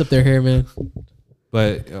 want to mess up their hair, man.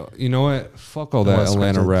 but you know what? Fuck all I that wanna scratch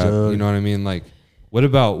Atlanta that rap. jug. You know what I mean? Like, what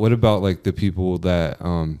about like the people that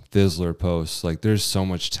Thizzler posts? Like, there's so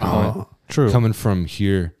much talent. Oh, True. Coming from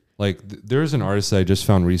here. Like there's an artist that I just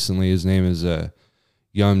found recently. His name is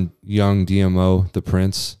Young DMO, the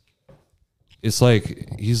Prince. it's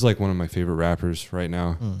like he's like one of my favorite rappers right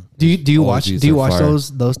now. Do you All watch his beats are fire.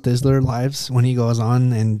 those Dizzler lives when he goes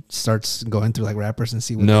on and starts going through like rappers and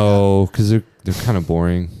see what No, because they're kind of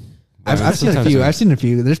boring. I've seen a Sometimes few. they're- I've seen a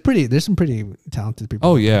few. There's some pretty talented people.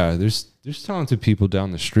 Oh yeah, there's talented people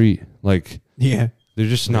down the street. Like yeah, they're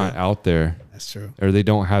just not out there, that's true. or they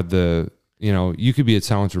don't have the. You know, you could be a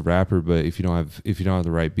talented rapper, but if you don't have the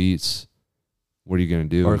right beats, what are you gonna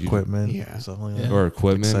do? Or You- equipment. Yeah. Stuff like Yeah. that. or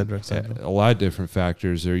equipment, Et cetera. a lot of different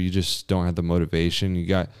factors, or you just don't have the motivation. You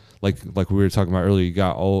got like we were talking about earlier.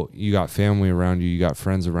 You got family around you, you got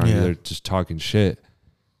friends around you. Yeah. They're just talking shit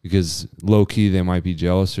because low key they might be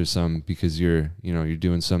jealous or something because you're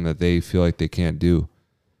doing something that they feel like they can't do.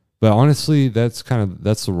 But honestly, that's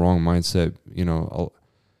the wrong mindset. You know,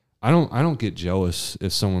 I don't get jealous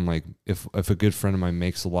if someone like if a good friend of mine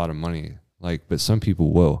makes a lot of money. Like, but some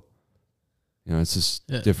people will. You know, it's just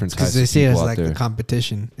different types Because they of see it people as out like there. a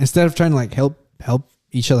competition instead of trying to like help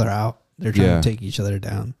each other out. They're trying Yeah. to take each other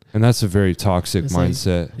down. And that's a very toxic It's like-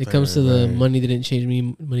 mindset. It comes to the Very. money didn't change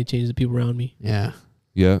me. Money changed the people around me. Yeah,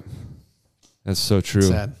 Yep. That's so true.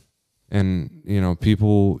 sad. And, you know,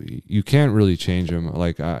 people, you can't really change them.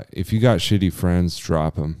 Like, if you got shitty friends,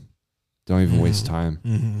 drop them. Don't even waste time.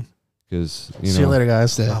 Mm-hmm. Because, See you later,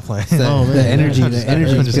 guys. The- Not playing. Oh, man. the energy, Just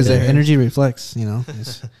because the there. energy reflects. You know,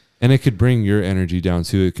 it's, and it could bring your energy down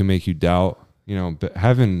too. It can make you doubt, you know, but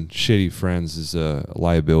having shitty friends is a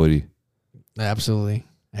liability. absolutely,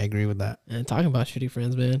 I agree with that. And talking about shitty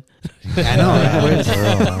friends, man. I know,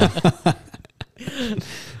 For real,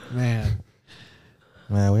 man.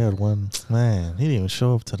 man, we had one. Man, he didn't even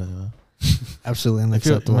show up today. Huh? Absolutely If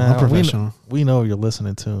you're- unacceptable. man, Unprofessional. We know you're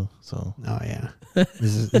listening too. So Oh yeah.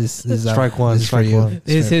 This is Strike one, This is for strike you. one.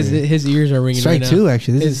 This is for you. His ears are ringing Strike right two. now.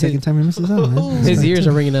 Actually, this is the His- second time he misses out. Man. His Strike ears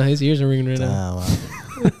two. are ringing out. His ears are ringing right now.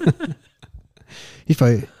 damn,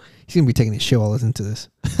 He's gonna be taking his shit while listening to this.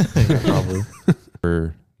 probably.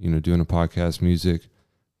 Or, you know, doing a podcast, music,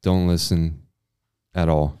 don't listen at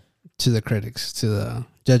all. To the critics, to the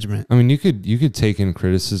judgment. I mean, you could take in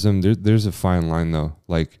criticism. There's a fine line though.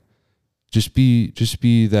 Like, just be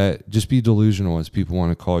delusional, as people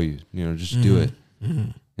want to call you. You know, just do it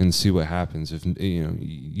and see what happens. If you know,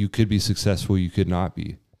 you could be successful, you could not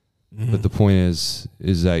be. But the point is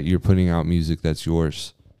that you're putting out music that's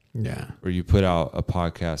yours, Yeah. or you put out a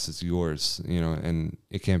podcast that's yours. You know, and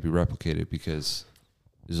it can't be replicated because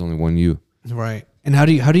there's only one you. Right. And how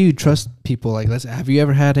do you trust people? Like, have you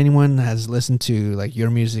ever had anyone that has listened to like your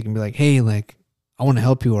music and be like, hey, like, I want to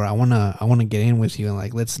help you, or I want to get in with you, and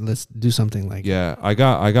like let's do something. Like, Yeah, I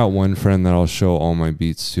got one friend that I'll show all my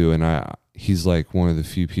beats to, and he's like one of the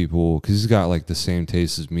few people, because he's got like the same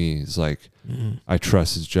taste as me. He's like, I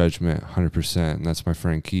trust his judgment 100%, and that's my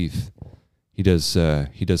friend Keith. He does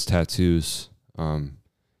tattoos.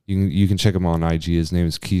 You can check him on IG. His name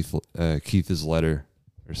is Keith is Letter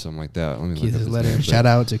or something like that. Let me look up Keith's his letter. name, but- Shout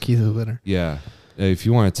out to Keith's letter. Yeah, if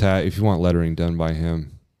you want lettering done by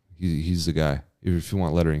him, he's the guy. If you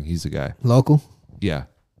want lettering, he's the guy. Local. Yeah.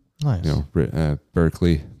 Nice. You know,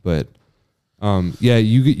 Berkeley, but yeah,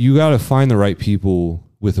 you got to find the right people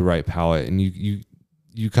with the right palette, and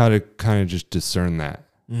you gotta kind of just discern that.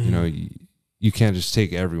 You know, you can't just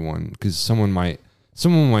take everyone, because someone might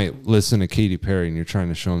listen to Katy Perry and you're trying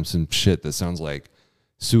to show them some shit that sounds like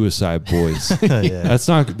Suicide Boys. Yeah.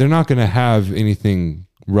 They're not gonna have anything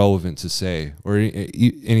relevant to say or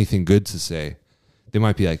anything good to say. They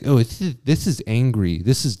might be like, oh, this is angry.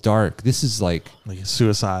 This is dark. This is like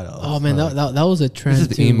Suicidal. Oh man, that was a trend. this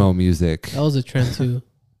is too. emo music. That was a trend too.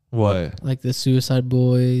 What? Like the Suicide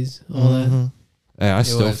Boys, all that. Hey, I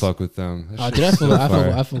still was. fuck with them. That Oh, shit's dude, I so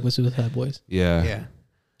fire. fuck with Suicide Boys. Yeah. Yeah.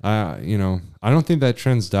 I don't think that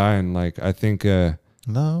trend's dying. Like, I think,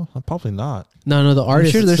 No, probably not. No, the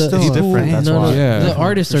artists. sure there's the, still people- different, that's no, why. Yeah. the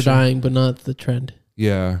artists For are sure. dying, but not the trend.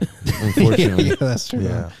 yeah, unfortunately. Yeah, that's true.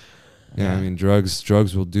 Yeah. Yeah, I mean, drugs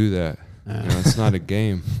will do that. You know, it's not a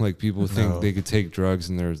game. Like, people think No. they could take drugs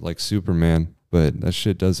and they're like Superman, but that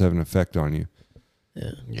shit does have an effect on you.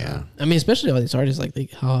 Yeah. Yeah. I mean, especially all these artists,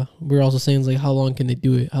 like how we're also saying, like, how long can they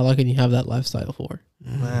do it? How long can you have that lifestyle for?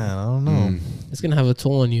 Man, I don't know. It's gonna have a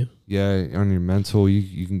toll on you. Yeah, on your mental,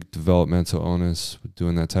 you can develop mental illness with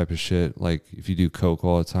doing that type of shit. Like, if you do coke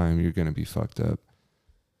all the time, you're gonna be fucked up.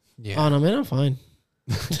 Yeah. Oh no, man, I'm fine.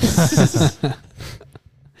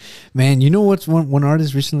 Man, you know what's one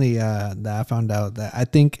artist recently that I found out that I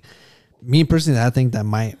think, me personally, I think that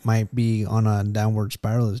might be on a downward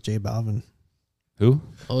spiral is J Balvin, Who?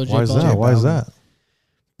 OJ Why is Balvin. that? Why is that?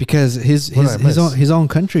 because his What did I miss? his own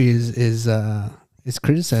country is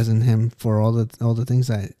criticizing him for all the things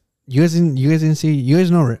that you guys didn't see. You guys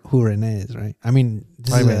know who Renee is, right? I mean,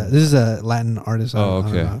 This is a Latin artist. Oh, I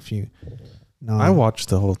don't okay. know if you know. I watched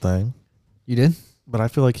the whole thing, You did? but I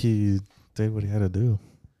feel like he did what he had to do.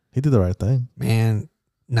 He did the right thing. Man,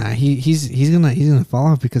 nah. He's gonna fall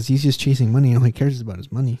off because he's just chasing money. All he cares is about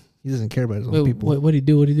his money. He doesn't care about his own people. What do you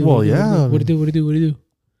do? What do you do? Well, what do you do? yeah. What do you do? What do you do? What do you do?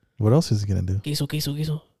 What else is he gonna do?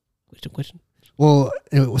 Queso. Question. Well,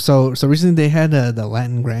 so recently they had the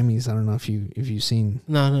Latin Grammys. I don't know if you've seen.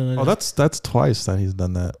 No. Oh, that's twice that he's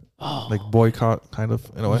done that. Oh. Like boycott, kind of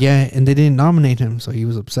in a way. Yeah, and they didn't nominate him, so he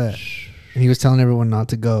was upset, and he was telling everyone not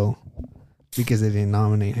to go because they didn't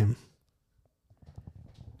nominate him.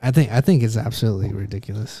 I think it's absolutely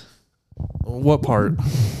ridiculous. What part?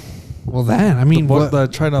 Well, that I mean,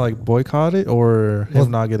 Trying to like boycott it or Well-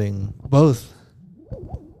 him not getting? both.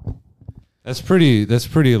 That's pretty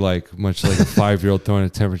like much like a 5-year-old throwing a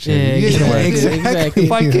temper Yeah, tantrum. exactly.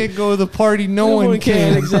 If I can't go to the party, no one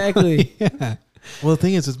can. Exactly. Yeah. Well, the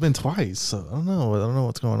thing is, it's been twice. So I don't know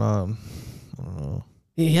what's going on. I don't know.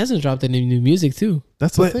 He hasn't dropped any new music too.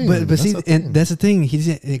 That's the But thing. but That's see, the and thing. that's the thing.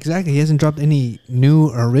 He hasn't dropped any new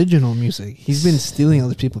original music. He's been stealing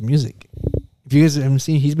other people's music. If you guys haven't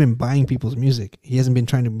seen, he's been buying people's music. He hasn't been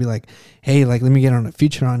trying to be like, hey, like let me get on a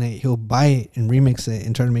feature on it. He'll buy it and remix it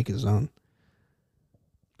and try to make his own.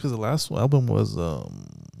 Because the last album was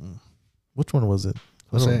which one was it?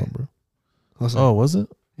 I don't Jose. remember. Jose. Oh, was it?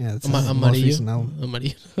 yeah, it's Amarillo. his most recent album.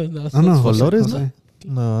 Amarillo. Oh no, Jose. Valores, Jose.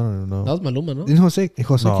 No, I don't even know. That was Maluma, no? Didn't Jose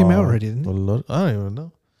came out already, didn't he? I don't even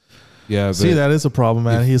know. Yeah, but See, that is a problem,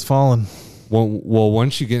 man. He's fallen. well,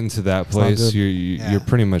 once you get into that It's not place, good. you're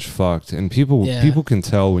pretty much fucked, and people can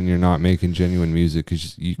tell when you're not making genuine music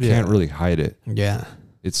because you can't Yeah. really hide it. Yeah.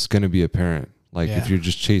 It's gonna be apparent. Like Yeah. if you're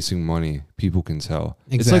just chasing money, people can tell.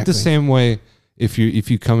 It's like the Exactly. same way if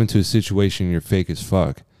you come into a situation and you're fake as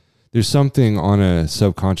fuck. There's something on a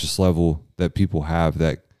subconscious level that people have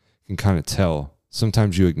that can kind of tell.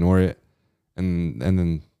 Sometimes you ignore it, and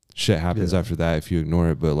then shit happens Yeah. after that if you ignore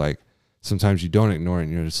it. But like sometimes you don't ignore it,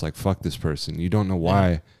 and you're just like, fuck this person. You don't know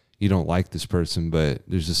why you don't like this person, but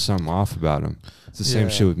there's just something off about them. It's the same Yeah.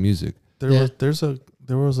 shit with music. There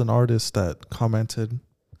was an artist that commented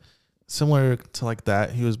similar to like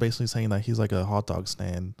that. He was basically saying that he's like a hot dog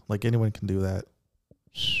stand. Like anyone can do that.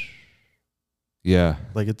 Yeah.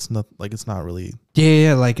 Like it's not really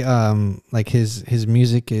Yeah, like his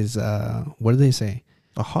music is what do they say?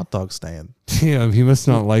 a hot dog stand. Damn, he must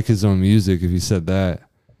not like his own music if he said that.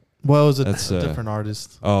 Well, it was a That's, different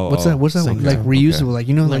artist. Oh, What's that? What's that? singer. Like reusable, Okay. like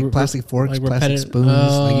you know, Like like plastic forks, like plastic repetitive- spoons.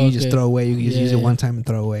 Like you just okay. throw away. You can just use it Yeah. one time and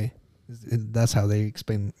throw away. That's how they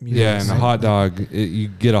explain music. Yeah, and a hot dog, you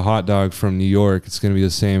get a hot dog from New York, it's going to be the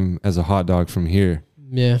same as a hot dog from here.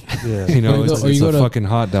 Yeah. Yeah. You know, Or you go- it's or you a go to- fucking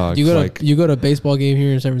hot dog. You go like, to a baseball game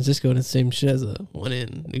here in San Francisco and it's the same shit as the one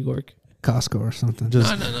in New York. Costco or something.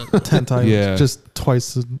 Just No. 10 times. Yeah. Just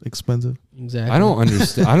twice as expensive. Exactly. I don't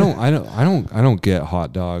understand. I don't get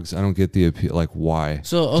hot dogs. I don't get the appeal. Like, why?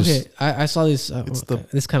 So okay, Just- I saw this. It's the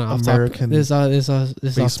this kind of off topic. American This off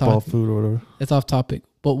Baseball topic. food or whatever. It's off topic.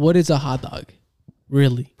 But what is a hot dog?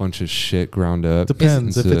 Really? Bunch of shit ground up.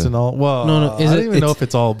 Depends if it's an all. Well, No, is I it- don't even know it's- if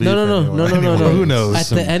it's all beef. No. anymore. Who knows? At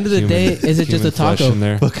Some the end of the human- day, is it just a human flesh taco? in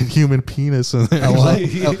there? Fucking human penis in there. A what?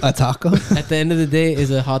 A taco? At the end of the day, is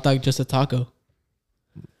a hot dog just a taco?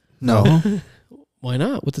 No, Why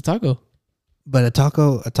not? What's a taco? but a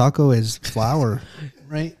taco is flour,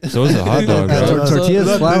 right? So is a hot dog, That's bro. our tortilla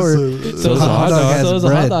is flour. So is a hot dog. has So is a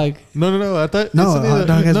hot bread. dog. No. I thought No, isn't a hot it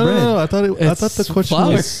dog has no, bread. No, I thought It's the question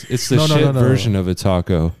flour. was. It's the No, no, shit no, no. version of a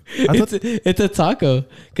taco. I thought It's a taco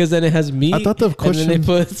because then it has meat. I thought the and then they question-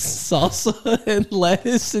 put salsa and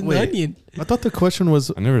lettuce and Wait. onion. I thought the question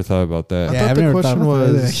was. I never thought about that. I Yeah, thought I've the never thought question about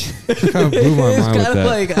that was. either. Kind of blew my It's mind with kind of that.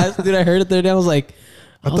 like, dude, I heard it the other day.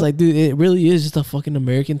 I was like, dude, it really is just a fucking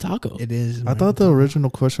American taco. It is. I thought the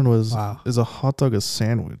original question was: Wow. Is a hot dog a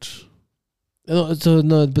sandwich? So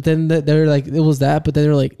no, but then they're like, it was that, but then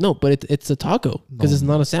they're like, no, but it's a taco because it's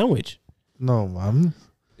No. not a sandwich. No, I'm.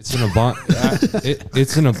 It's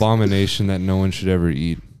it's an abomination that no one should ever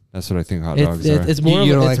eat. That's what I think hot dogs are. It's more.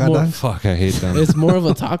 You of, don't it's like hot more. dogs? Fuck, I hate them. It's more of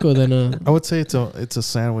a taco than a. I would say it's a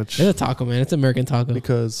sandwich It's a taco, man. It's American taco.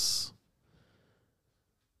 because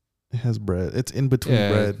it has bread. It's in between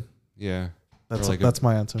Yeah. bread. Yeah. That's Or like that's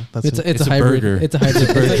my answer. That's It's it. it's It's a a hybrid. burger. It's a hybrid.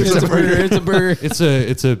 It's a burger. It's a burger.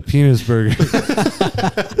 It's a penis burger.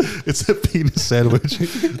 It's a penis sandwich.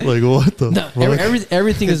 Like what the No, fuck?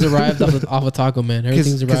 everything is derived off a taco, man.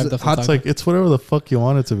 Everything's 'cause derived off a It's taco. like it's whatever the fuck you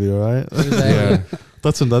want it to be, all right? Yeah.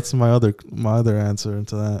 That's my other answer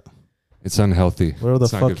to that. It's unhealthy. Whatever the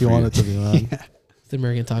It's not fuck good you for want it to be, man. It's the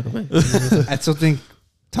American taco, man. I still think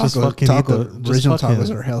Just taco fucking eat original fucking- tacos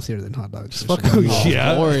are healthier than hot dogs. Just fucking- Of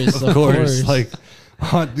Yeah, course, of course. Like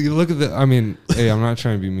You look at the. I mean, hey, I'm not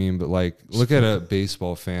trying to be mean, but like, look at a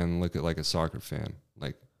baseball fan. Look at like a soccer fan.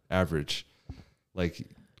 Like average. Like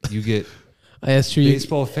you get That's true.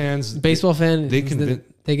 baseball fans. Baseball fan, They can.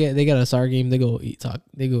 they get a soccer game. They go eat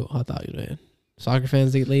They go hot dogs, man. Soccer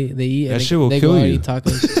fans, they eat. That and shit will they kill go out you. and eat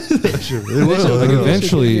tacos. Like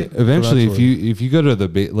eventually, Eventually. if you go to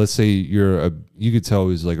the let's say you could tell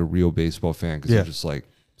he's like a real baseball fan because Yeah. they're just like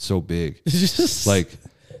so big. It's just Like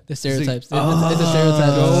the stereotypes. It's Go- a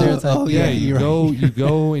stereotype. Oh, yeah, you're you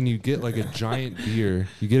go and you get like a giant beer.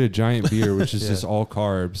 You get a giant beer, which is Yeah. just all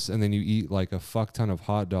carbs, and then you eat like a fuck ton of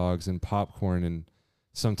hot dogs and popcorn and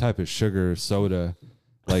some type of sugar soda.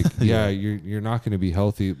 Like, yeah, you're not going to be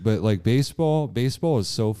healthy. But like baseball is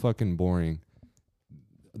so fucking boring.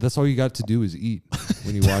 That's all you got to do is eat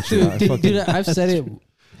when you watch it. Dude, I've said it.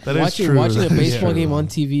 That is watching true. watching a That is baseball true. game on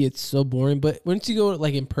TV, it's so boring. But once you go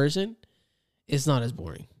like in person, it's not as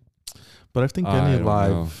boring. But I think I any don't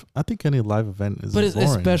live, know. I think any live event is But it's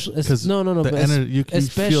boring. especially no. The But energy, you feel the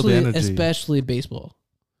especially energy. especially baseball,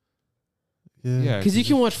 Yeah, because you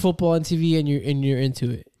can watch football on TV and you're into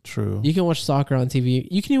it. True. You can watch soccer on TV.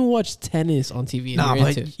 You can even watch tennis on TV. And Nah, you're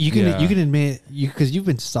but into it. you can Yeah. you can admit because you've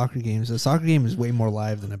been to soccer games. A soccer game is way more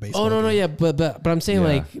live than a baseball. Oh no, game. yeah, but I'm saying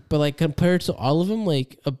Yeah. like compared to all of them,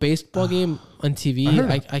 like a baseball game on TV, I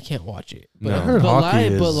heard- I can't watch it. No. But, I heard but hockey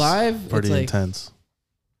live, is but live, pretty it's like. intense.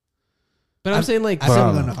 But I'm saying like, I said But I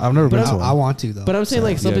I'm don't gonna- know. I've never but been to I'm- one. I want to though. but I'm saying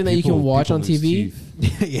like Yeah, something that you people- can watch people on lose TV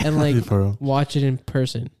teeth. yeah. and like For real. watch it in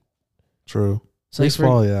person. True. So like,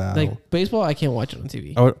 Baseball, yeah. like baseball, I can't watch it on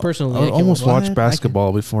TV. I would- Personally, I would I can't almost watch watch What?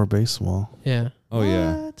 basketball before baseball. it. Yeah. Oh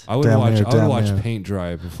yeah, What? I would Damn watch. near, I would damn watch near. paint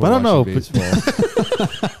dry before But I don't know, watching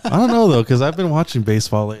baseball. I don't know though, because I've been watching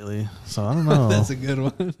baseball lately, so I don't know. That's a good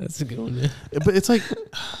one. That's a good one. Yeah. But it's like,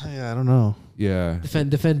 yeah, I don't know. Yeah,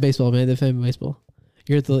 Defend baseball, man. Defend baseball.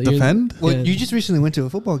 You're the Defend? Well, Yeah. you just recently went to a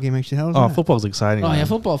football game. Actually, how was Oh, that? football's exciting. Oh yeah, man.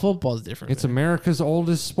 football is different. it's man. America's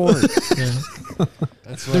oldest sport. Yeah.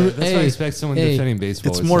 That's why I expect someone hey, defending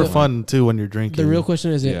baseball. It's more like- fun too when you're drinking. The real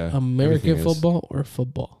question is: Yeah, it American everything is. football or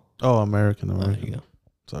football? Oh, American. Oh, there you go.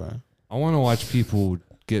 Sorry. I want to watch people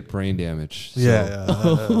get brain damage. So,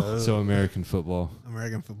 Yeah. So American football.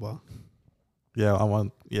 American football. Yeah, I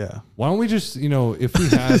want. Yeah. Why don't we just,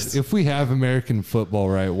 if we have American football,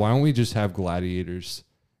 right? Why don't we just have gladiators?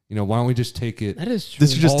 Why don't we just take it? That is true.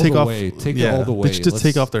 They should just all take the off. way. Take it yeah, all the way. They should just Let's-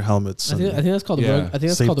 take off their helmets. I think that's called Yeah. I think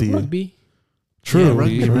that's called Safety. rugby. True. Yeah,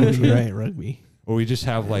 Rugby, rugby. rugby, right? Rugby. Or we just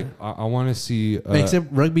have like I want to see. Except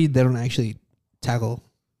rugby, they don't actually tackle.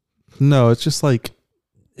 No, it's just like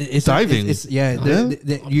It's Diving. It's yeah.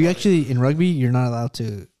 You actually in rugby, you're not allowed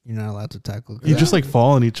to. You're not allowed to tackle. you just like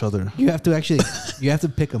fall on each other. You have to actually. You have to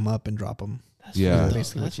pick them up and drop them. Yeah. That's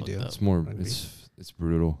basically what you do. it's more. Rugby. It's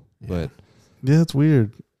brutal, Yeah. Yeah, it's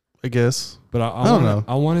weird. I guess. but I don't know.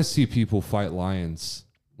 I want to see people fight lions.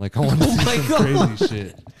 Like I want to see some crazy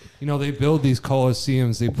shit. They build these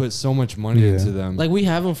coliseums. They put so much money Yeah. into them. Like we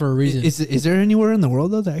have them for a reason. Is there anywhere in the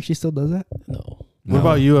world though that actually still does that? No. What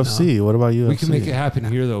about UFC? What about UFC? We can make it happen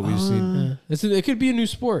here, though. We just need. Yeah. It could be a new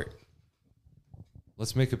sport.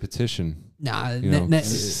 Let's make a petition. Nah, You know,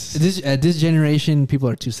 this generation, people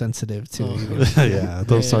are too sensitive to. Yeah,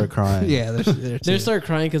 they'll start crying. Yeah, they're They start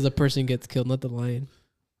crying because the person gets killed, not the lion.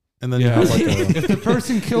 And then Yeah, you have like a, if the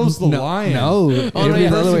person kills the lion, No, it'll no, be yeah,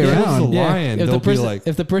 the other way person kills around. the lion, If they'll the person be like,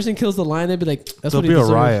 if the person kills the lion, they'd be like, that's there'll what he be a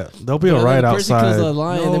deserves. riot. There'll be a But if riot the person outside. kills the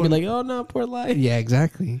lion, No. they'd be like, oh no, poor lion. Yeah,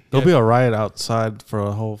 exactly. There'll be a riot outside for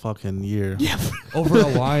a whole fucking year. over a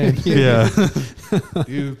lion. Yeah.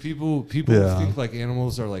 Dude, people Yeah. think like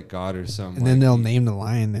animals are like God or something. And then like, they'll name the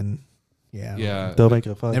lion, and yeah, They'll make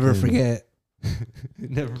a fucking. never forget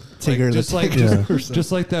never Tigger like, the just like Tiger.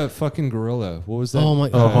 just like that fucking gorilla. What was that? Oh my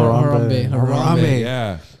Oh, god, Harambe. Harambe.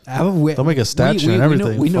 Yeah, They'll make a statue and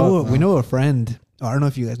everything. We know Fuck, we know a friend. I don't know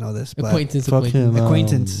if you guys know this, but Acquaintance. Fucking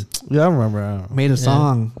Acquaintance. Yeah, I remember. made a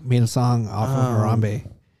song off of Oh. Harambe,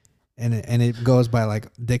 and it goes by like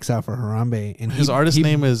 "Dicks Out for Harambe." And His artist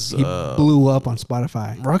name is he blew up on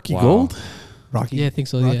Spotify. Rocky Wow. Gold. Rocky, Yeah, I think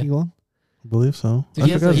so. Rocky Yeah. Gold. I believe so. Did I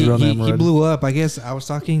he have forgot the- his real name He already. blew up. I guess I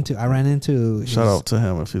ran into. His, Shout out to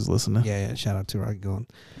him if he's listening. Yeah, shout out to Rocky Gold.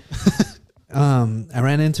 I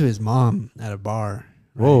ran into his mom at a bar.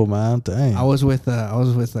 right? Whoa, man, dang. I was with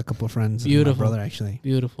a couple of friends. And Beautiful. my brother actually,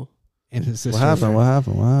 Beautiful. and his sister. What happened? What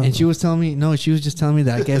happened? What happened? And she was telling me, no, she was just telling me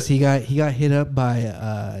that I guess he got hit up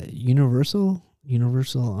by Universal.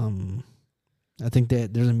 I think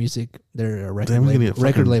that there's they're a record Damn, we label, need a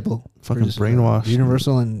record fucking- label. fucking producer. brainwash.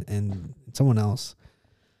 Universal and someone else.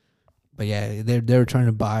 But yeah, they were trying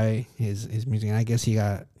to buy his music, and I guess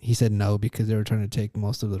he said no because they were trying to take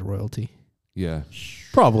most of the royalty. yeah.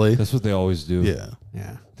 Probably. That's what they always do. Yeah.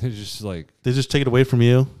 Yeah. They're just like, They just take it away from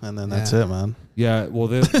you, and then that's Yeah. it, man. yeah. Well,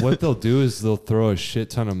 what they'll do is they'll throw a shit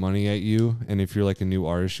ton of money at you, and if you're like a new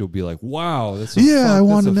artist, you'll be like, "Wow, that's a Yeah, I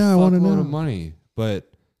wanna that's a know, I wanna fuckload know." of money."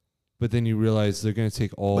 But then you realize they're gonna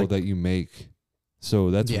take all Like- that you make, so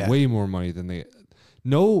that's Yeah. way more money than they.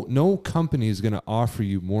 No company is gonna offer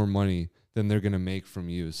you more money than they're gonna make from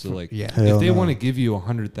you. So like, Yeah. if Hell they no. want to give you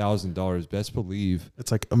 $100,000, best believe It's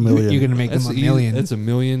like a million. You're gonna make them that's a million. That's $1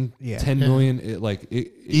 million, Yeah. 10 million.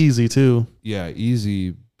 It easy too. yeah,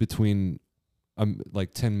 easy between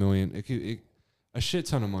like 10 million. A shit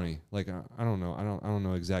ton of money. Like I don't know. I don't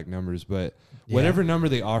know exact numbers, but Yeah. whatever number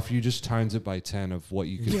they offer you, just times it by 10 of what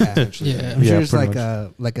you could Yeah. potentially Yeah. make. I'm Yeah, sure it's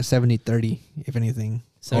pretty like a 70-30, if anything.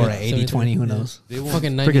 So- Or a 80-20, who knows? They won't,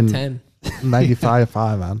 Fucking Friggin- 90-10.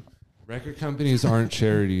 95.5, man. record companies aren't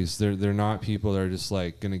charities. They're not people that are just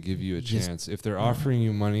like gonna give you a Just- chance. If they're offering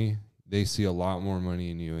you money, they see a lot more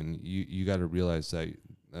money in you, and you got to realize that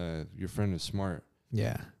your friend is smart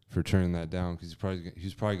Yeah. for turning that down because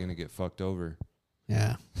he's probably gonna get fucked over.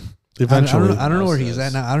 Yeah. Eventually. I don't know where he's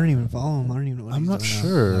process. at now. I don't even follow him. I don't even know what I'm he's not doing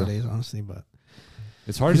sure. nowadays, honestly, but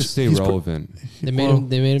It's hard to stay he's relevant. They made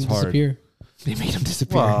him it's hard. disappear. they made him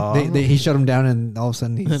disappear. Wow. He shut him down, and all of a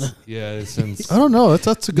sudden he's Yeah, since I don't know.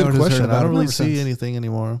 That's a good Nobody's heard question. about I don't him really ever see since. anything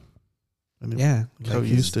anymore. yeah. How like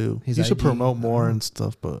he used to. his He should IG, promote I more don't know. and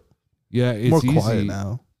stuff, but yeah, it's more easy. quiet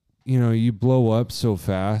now. You know, you blow up so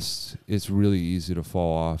fast, it's really easy to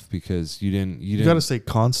fall off because you didn't. You got to stay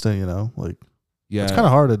constant, Like, yeah, it's kind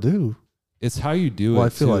of hard to do. It's how you do Well, it. I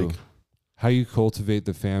feel too. like- how you cultivate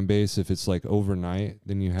the fan base. If it's like overnight,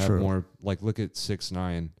 then you have True. more. Like, look at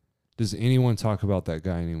 6ix9ine. Does anyone talk about that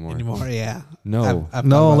guy anymore? Yeah. No, I've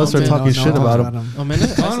No, thought unless about they're him. talking No shit one about talks him. Oh man,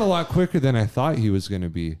 he's gone a lot quicker than I thought he was going to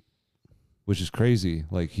be, which is crazy.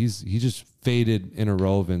 Like he just faded in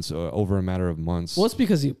irrelevance over a matter of months. well, it's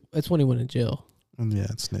because it's when he went in jail. Yeah,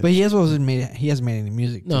 it's But he hasn't made any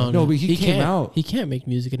music. No, No, but he came can't. out. He can't make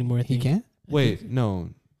music anymore. I he think. can't. Wait, no.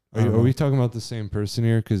 I don't Are know. we talking about the same person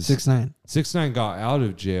here? Because 6ix9ine. 6ix9ine got out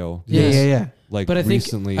of jail. Yes. Yeah. Like But I think-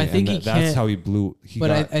 recently, I think and he that's can't- how he blew. He but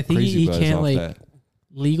got I think crazy he buzz can't off like that.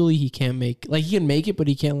 legally. He can't make like he can make it, but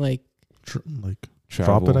he can't like like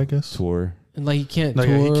Travel, drop it, I guess. tour. and like he can't No,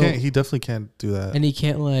 tour. yeah, he can't. He definitely can't do that and he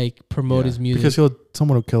can't like promote Yeah. his music. because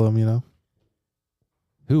someone will kill him.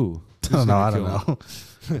 Who? I don't know. I Who's don't gonna kill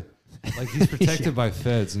know. him? Like he's protected by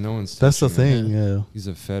feds. No one's. That's the touching him. thing. Yeah. He's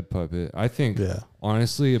a Fed puppet. I think Yeah.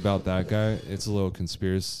 honestly about that guy, it's a little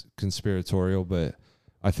conspiratorial, but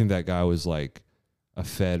I think that guy was like a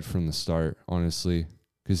Fed from the start. Honestly,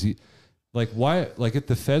 because he, like, why? Like, if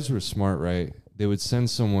the Feds were smart, right? They would send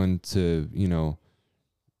someone to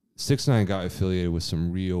 6ix9ine got affiliated with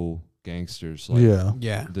some real gangsters, like Yeah.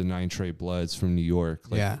 Yeah. the 9 Trey Bloods from New York.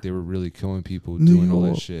 Like, Yeah. they were really killing people, New doing all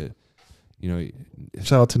York. that shit.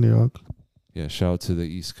 Shout out to New York. Yeah, shout out to the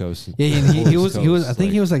East Coast. Yeah, and he West was. I Coast, think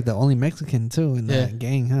like, he was like the only Mexican too in Yeah. that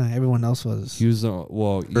gang, huh? Everyone else was. He was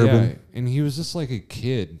well, yeah, Urban. and he was just like a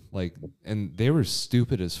kid, like, and they were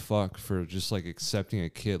stupid as fuck for just like accepting a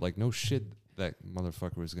kid. Like, no shit, that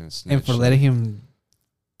motherfucker was gonna snitch. And for letting him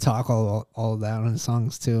talk all of that on his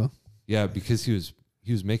songs too. yeah, because he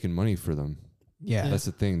was making money for them. Yeah. That's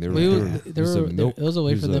the thing. They were. Well, they it were- was, he it was a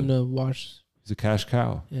way he for was them to wash. He's a cash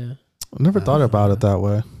cow. Yeah. I never thought about it that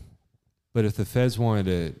way. But if the feds wanted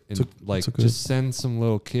to, it's a good- just send some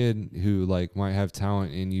little kid who like might have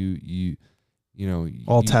talent, and you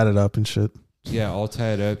All tatted up and shit. Yeah, all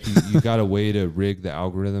tied up. You got a way to rig the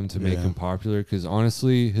algorithm to make Yeah. him popular. Because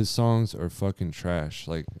honestly, his songs are fucking trash.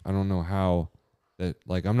 Like, I don't know how that.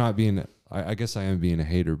 Like, I'm not being. I guess I am being a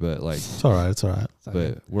hater, but like, It's all right. It's all right.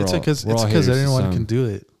 but we're It's all because we're all haters to anyone some. can do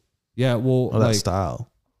it. Yeah, well, Or that like style.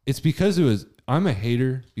 it's because it was. I'm a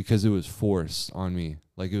hater because it was forced on me.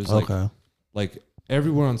 Like, it was Okay. like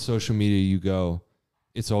everywhere on social media you go,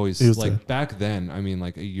 it's always It was like there. back then. I mean,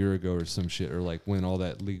 like a year ago or some shit, or like when all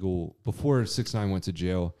that legal before 6ix9ine went to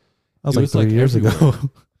jail. That was It like was, 3 like, years everywhere. ago.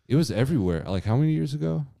 It was everywhere. Like, how many years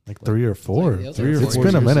ago? like 3 or 4. Yeah, it was Three or like It's 4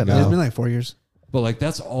 been a years minute ago. now. It's been like 4 years. But like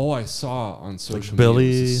that's all I saw on social Billy-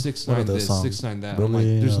 media. Was what 6ix9ine are those this, songs? 6ix9ine that. I'm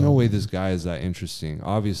Billy, like, there's no way this guy is that interesting.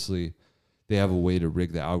 Obviously, they have a way to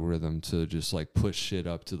rig the algorithm to just like push shit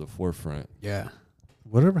up to the forefront. Yeah.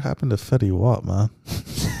 Whatever happened to Fetty Wap, man?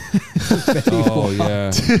 Oh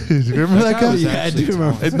yeah, Do you remember that guy guy? was Yeah, I actually do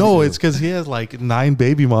remember. talented. No, it's because he has like 9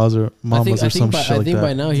 baby mamas or some shit I like think that.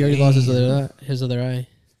 by now he already lost his other eye.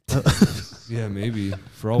 yeah, maybe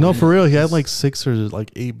for all No, we for know. real. He had like 6 or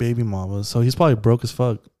like 8 baby mamas. So he's probably broke as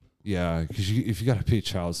fuck. Yeah, because if you got to pay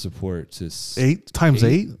child support to 8 times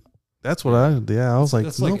 8? That's what I was like,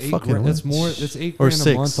 That's no like fucking way. That's more. That's $8 Or grand a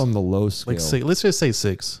 6. month on the low scale. Like 6. Let's just say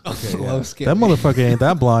 6. Okay, Low yeah. scale. That motherfucker ain't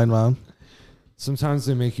that blind, man. Sometimes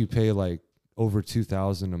they make you pay like over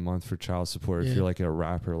 $2,000 a month for child support if Yeah. you're like a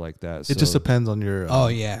rapper like that. It just depends on your Oh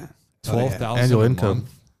yeah. $12,000 annual a income.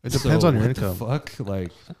 month. It depends So on your what the income. fuck,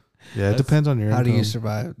 like Yeah, it That's- depends on your How income. do you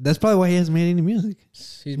survive? That's probably why he hasn't made any music.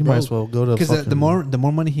 He's You might as broke. well go to Because the fucking-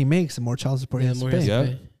 more money he makes, the more child support he Yeah, has to more pay. has to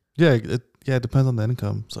Yeah. pay. Yeah, it depends on the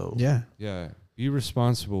income. So Yeah. yeah, be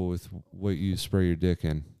responsible with what you spray your dick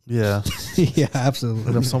in. yeah. Yeah, And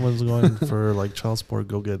absolutely. if someone's going for like child support,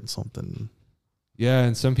 go get something. Yeah,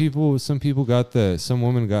 and some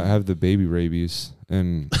women have the baby rabies,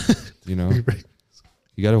 and you know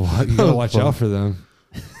you gotta watch out for them.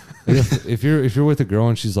 If you're with a girl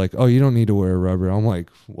and she's like, oh, you don't need to wear a rubber, I'm like,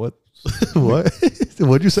 what? What?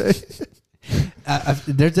 What'd you say?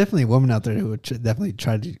 There's definitely women out there who would definitely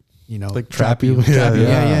try to, Like trap you. Trap you.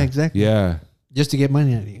 Yeah. Yeah, exactly. Yeah, Just to get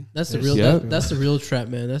money out of you. That's the There's- real. Yeah. That's the real trap,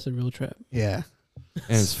 man. That's the real trap. Yeah.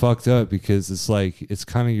 and it's fucked up because it's like it's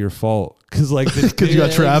kind of your fault because like the Because you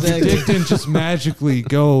got Yeah, trapped. exactly. dick didn't just magically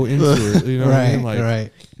go into it. You know what I Right. mean? Like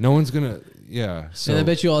right. no one's gonna. Yeah. So And I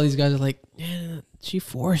bet you all these guys are like, yeah, she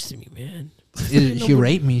forced me, man. She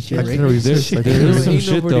raped me. She I raped can't me. there's Like, some ain't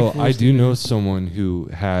shit nobody though. I forced do me. know someone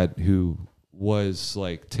who was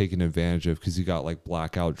like taken advantage of because he got like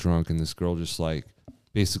blackout drunk, and this girl just like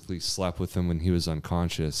basically slept with him when he was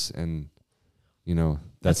unconscious, and you know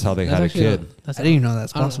that's how they had a actually kid. not- that's I didn't even know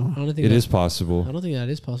that's I don't- possible. I don't think It that- is possible. I don't think that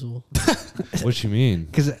is possible. What you mean?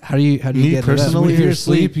 Because how do you Me get personally, If you're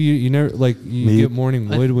asleep, you never like you Me- get morning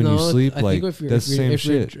wood when you sleep. I Like think if you're, that's the same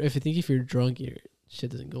shit. If you think if you're drunk, your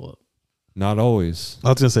shit doesn't go up. Not always. I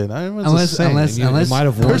was gonna say, not everyone's the same. And you- it might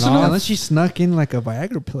have worn Personal- off. unless she snuck in like a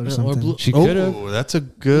Viagra pill or Or something. blue- She could have. Oh, that's a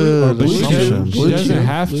good But she assumption. doesn't, she doesn't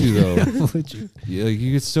have to though. Yeah, like,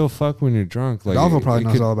 you could still fuck when you're drunk. Like Adolfo it- probably it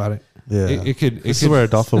knows could- all about it. Yeah, It could. It this could, is where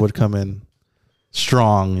Adolfo would come in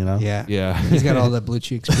strong. You know. Yeah. Yeah, He's got all that blue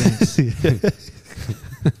chew experience.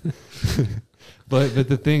 but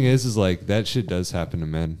the thing is like that shit does happen to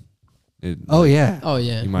men. It, Oh yeah. Oh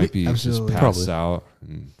yeah. you might be just Absolutely. passed Probably. out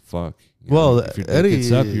and fuck. You Well, know, if your dick Eddie,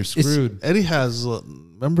 gets up, you're screwed. Eddie has.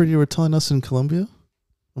 Remember, you were telling us in Colombia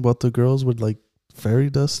about the girls with like fairy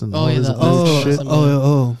dust and Oh, all yeah, this that- weird oh, shit, some-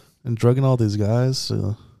 Oh. and drugging all these guys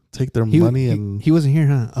to take their money and He wasn't here,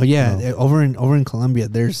 huh? Oh yeah, No. over in Colombia,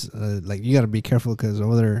 there's like you got to be careful because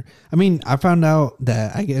over there. I mean, I found out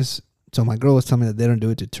that I guess so. My girl was telling me that they don't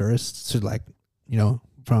do it to tourists. So like,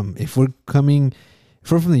 from if we're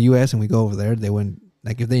from the U.S. and we go over there, they wouldn't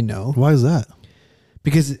like if they know why is that?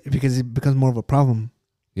 because it becomes more of a problem.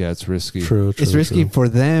 Yeah, it's risky. True. It's risky for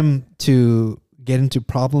them to get into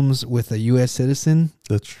problems with a U.S. citizen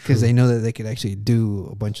That's true. because they know that they could actually do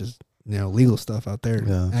a bunch of legal stuff out there.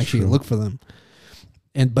 Yeah, and actually true. look for them.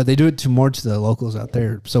 But they do it more to the locals out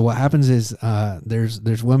there. So what happens is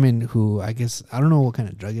there's women who I guess I don't know what kind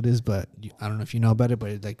of drug it is, but I don't know if you know about it. But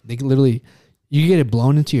it, like they can literally you get it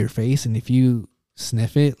blown into your face, and if you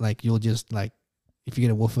sniff it, like you'll just like if you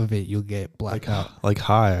get a whiff of it, you'll get blacked out. like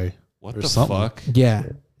high. What Or the something. fuck? Yeah,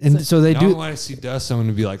 and so they Now do. when I see dust, I'm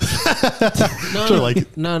gonna be like, No, Sure, no,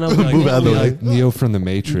 like, no, no. like, Move out of the way. like Neo from the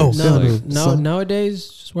Matrix. Oh, No, Like, no, nowadays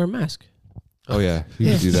just wear a mask. oh yeah,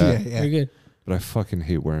 you can do that. Yeah. You're good. But I fucking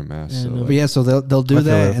hate wearing masks. Yeah, so no, like, But yeah, so they'll I do feel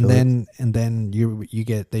that, it, and then you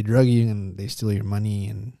get they drug you and they steal your money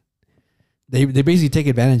and they basically take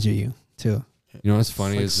advantage of you too. you know what's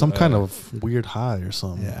funny Like is some kind of weird high or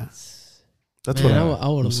something. Yeah. That's Man, what I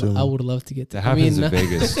would assuming. I would love to get that that. happens in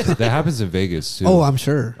Vegas. That happens in Vegas too. Oh, I'm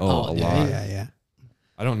sure. Oh, a yeah, lot. Yeah.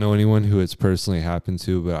 I don't know anyone who it's personally happened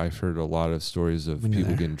to, but I've heard a lot of stories of When you're people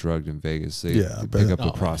there. getting drugged in Vegas. They, Yeah, I they pick bet. up a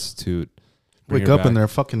Oh. prostitute, bring Wake her up and back. they're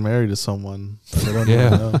fucking married to someone. They don't Yeah.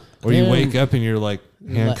 even know. or you Yeah. wake up and you're like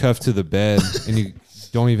handcuffed to the bed, and you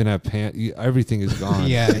don't even have pants. Everything is gone.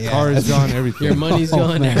 Yeah, the yeah. car is gone. Everything. Your money's Oh,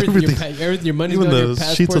 gone. man. Everything. Your money's Even gone. Your the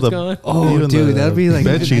sheets passport's of the gone. Oh, even dude, the that'd be like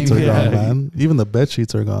bed sheets are Yeah. gone, man. Even the bed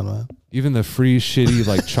sheets are gone, man. Even the free shitty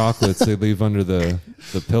like chocolates they leave under the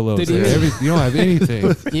pillows. Dude, There. even- You don't have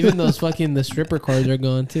anything. Even those fucking the stripper cards are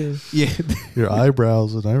gone too. Yeah. Your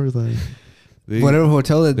eyebrows and everything. They- Whatever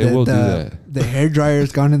hotel that they will do that. the hair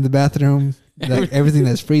dryer's gone in the bathroom. Like everything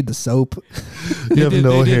that's free, the soap. You have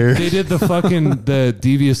no hair. They did the fucking the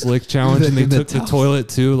devious lick challenge, and they The took the towel. toilet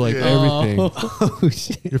too. Like everything. Oh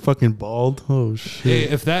shit. You're fucking bald. Oh shit. Hey,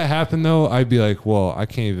 if that happened though, I'd be like, well, I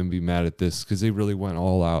can't even be mad at this because they really went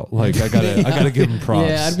all out. Like I gotta give them props.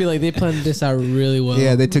 Yeah, I'd be like, they planned this out really well.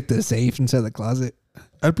 Yeah, they took the safe inside the closet.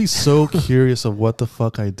 I'd be so curious of what the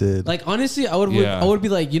fuck I did. Like honestly, I would Yeah. be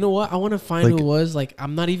like, you know what? I want to find Like- who it was. Like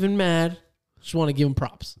I'm not even mad. Just want to give them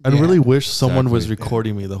props. I really wish someone was Exactly.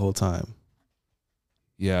 recording me the whole time.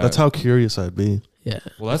 Yeah, That's how curious I'd be. Yeah.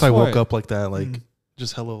 Well, If that's I why, woke up like that, like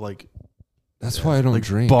just hella like That's why I don't like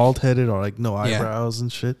drink. bald headed or like no Yeah. eyebrows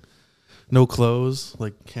and shit, no clothes,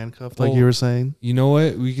 like handcuffed, like Well, you were saying. You know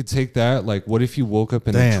what? We could take that. Like, what if you woke up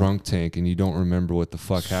in a Damn. drunk tank and you don't remember what the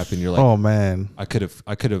fuck happened? You're like, Oh man, I could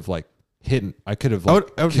have like hidden. I could have I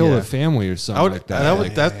like would- killed yeah. a family or something I would. like that. That would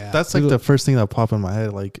Like, that that's like the first thing that popped in my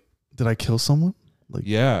head. Like, did I kill someone?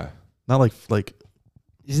 yeah. Not like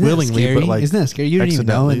Isn't that willingly, scary? but, like, Isn't that scary? You don't even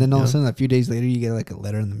know, and then all of a accidentally, sudden, a few days later, you get like a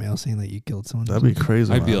letter in the mail saying that you killed someone. that'd be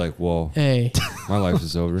crazy. I'd be man. like, whoa, Hey, my life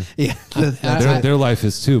is over. yeah, Their life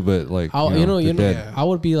is too, but like, they're dead. I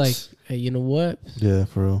would be like, hey, you know what? yeah,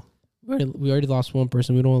 for real. We already lost one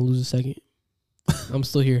person. We don't want to lose a second. I'm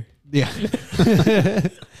still here. yeah.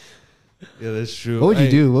 Yeah, that's true. What would you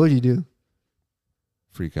Hey, do? What would you do?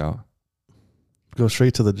 Freak out. Go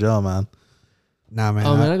straight to the jail, man. Nah, man.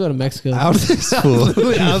 Oh man, I go to Mexico. I was just about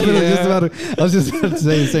to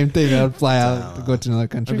say the same thing. I would fly out to go to another I'd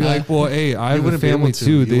country. be like, well, hey, I have a wouldn't be able family to.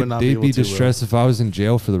 too. You would not be They'd able be to, bro. distressed if I was in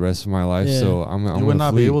jail for the rest of my life. Yeah. So I'm You would gonna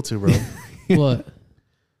not flee. be able to, bro. What?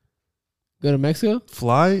 Go to Mexico?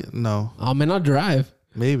 Fly? No, Oh man, I'll drive.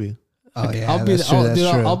 maybe. oh yeah, I'll be that's there. true. That's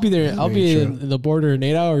true. I'll be there. I'll Very be true. in the border in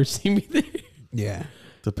 8 hours. See me there. Yeah.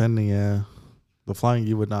 Depending, yeah. The flying,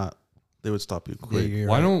 you would not. They would stop you quick.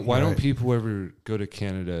 Why don't people ever go to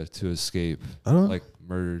Canada to escape I don't like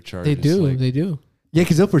murder charges? They do. Like, They do. Yeah,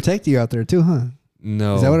 because they'll protect you out there too, huh?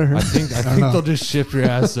 no, Is that what I heard? I think don't think know. they'll just ship your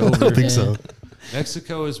ass over. I don't think Yeah. so.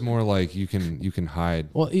 Mexico is more like you can hide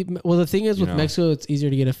Well, the thing is You with know. Mexico, it's easier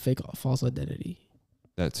to get a fake false identity.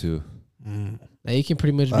 that too. Like you can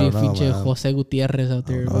pretty much I be a don't know, feature man. Jose Gutierrez out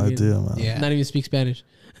there. No fucking idea, man. Yeah. Not even speak Spanish.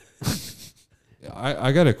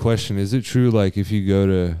 I got a question. Is it true like if you go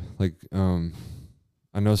to like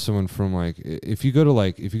I know someone from like if you go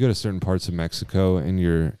to certain parts of Mexico and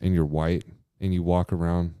you're white and you walk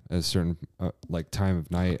around at a certain like time of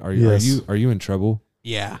night, are Yes. you in trouble?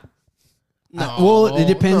 Yeah. No, Well, it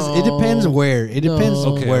depends. It depends no. where. It depends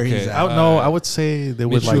No. Okay, where okay. he's I at. don't know. I would say they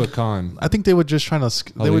would like. Michoacan. I think they would just try to.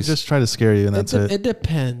 They would least- just try to scare you, and that's it. It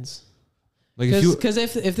depends. Like if you Because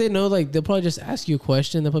if they know, like, they'll probably just ask you a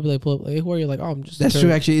question. They'll probably like, pull up, like, who are you? Like, oh, I'm just. a That's true.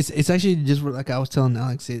 tourist. Actually, it's actually just like I was telling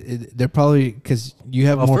Alex. They're probably because you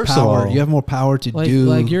have Well, more first of power. all- You have more power to Like, do.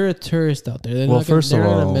 like you're a tourist out there. They're Well, not gonna, first of they're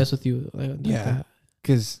not all- gonna mess with you. Like Yeah. that.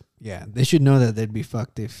 Because they should know that they'd be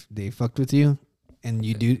fucked if they fucked with you, and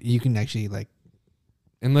you can actually like.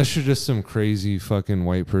 unless you're just some crazy fucking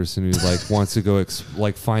white person who like wants to go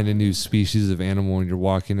like find a new species of animal and you're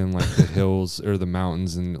walking in like the hills or the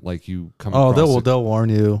mountains and like you come Oh, across they'll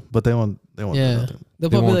warn you, but they won't. They won't. Yeah. Do nothing. They'll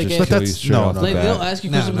they probably won't like, just hey, kill you that's- straight no, off no, the like bat. they'll ask you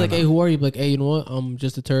No, questions no, like, no. hey, who are you? Be like, hey, you know what? I'm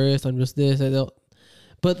just a tourist. I'm just this. And they'll,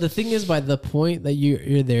 but the thing is, by the point that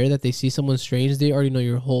you're there, that they see someone strange, they already know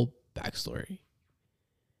your whole backstory.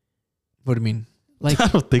 What do you mean? Like, I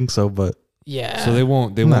don't think so, but yeah. So they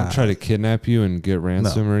won't Nah. try to kidnap you and get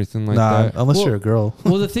ransom or anything like nah, that. unless Well, you're a girl.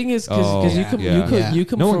 Well, the thing is, because Oh, you come, yeah. you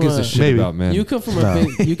come No from one gives a shit Maybe. about men. You come from No.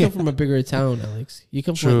 you come from a bigger town, Alex. You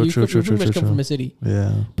come True, from you true, come, true, you pretty true, much true, come from true. a city.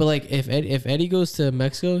 Yeah, But like if Eddie goes to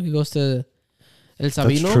Mexico, he goes to El that's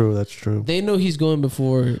Sabino. true. That's true. They know he's going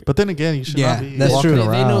before. But then again, you should Yeah, not be that's walking true.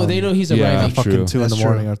 around. They know he's Yeah, arriving. at fucking true. 2 in the That's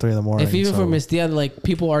morning true. or 3 in the morning. If even so. from his dad, like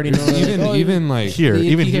people already know. Like, even oh, even like here, he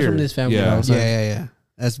even came here, from this family. Yeah. you know what I'm saying? Yeah.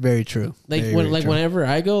 That's very true. Like Very, when very like true. whenever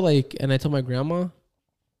I go, like, and I told my grandma,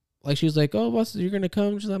 like she was like, "Oh, boss, you're gonna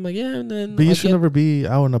come." She's like, I'm like, "Yeah," and then. But you I should get- never be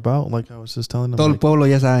out and about. Like I was just telling them. Todo el Like, pueblo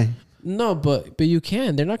ya sabe. No, but you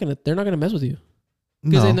can. They're not gonna mess with you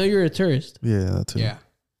because they know you're a tourist. Yeah, that too.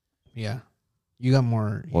 Yeah. You got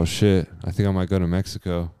more. well shit. I think I might go to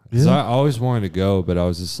Mexico. 'Cause Yeah. I always wanted to go, but I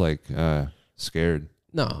was just like scared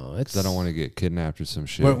No, it's. 'cause I don't want to get kidnapped or some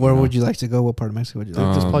shit. Where would you like to go? What part of Mexico would you They'll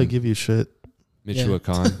like? just probably Um, give you shit.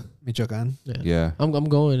 Michoacan? Michoacan. Yeah. I'm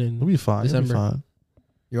going It'll in. be fine. It'll be December. fine.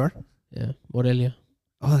 You are? Yeah, Morelia.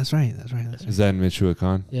 Oh, that's right. That's right. Is that in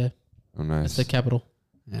Michoacan? Yeah, Oh, that's nice. the capital.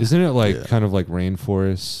 Yeah. Isn't it like Yeah. kind of like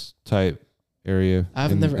rainforest type area?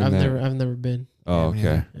 I've in never been. Oh, Yeah, me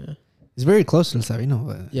okay. neither. Yeah, It's very close to El Sabino,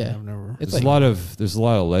 but Yeah. I've never. it's There's like a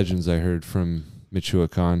lot of legends I heard from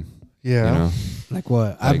Michoacan. Yeah. You know, Like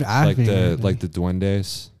what? like, I've been here, like the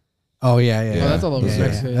duendes. Oh yeah. Oh, that's all over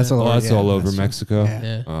Mexico, yeah. That's all Oh, over. that's yeah, all over that's true. Mexico. Yeah.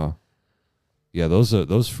 yeah. Oh, yeah.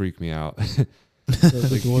 Those freak me out. The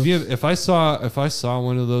Like, dwarf. if I saw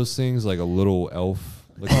one of those things, like a little elf.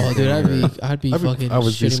 Like Oh, dude, I'd be fucking. I would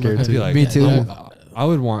be shitting scared my too. I'd be pants. like, Me too. I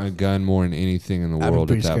would want a gun more than anything in the I'd be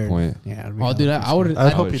world at pretty that scared. point. Yeah. I'd be Oh, dude, honest. I would. I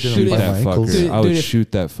I'd hope would he shoot didn't bite that my ankles. fucker. Dude, I would dude, if-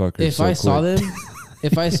 shoot that fucker. If so I saw quick.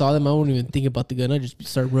 them, I wouldn't even think about the gun. I'd just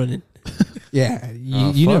start running. Yeah,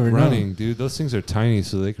 you fuck never running, dude. Those things are tiny,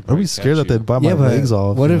 so they could. I'd probably be scared catch that you. they'd bite my Yeah, but legs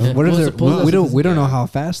off. What you if? know? What if? Well, they're- suppose we don't. that's- We don't know yeah. how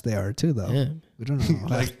fast they are too, though. Yeah. We don't know. How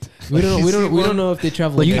fast. We don't. you We see don't. We one- don't know if they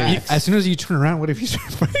travel. Like in you, packs. as soon as you turn around, what if you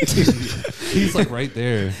start fighting? He's like right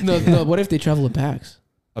there. No. What if they travel in packs?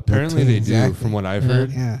 Apparently they do. Exactly. From what I've Yeah.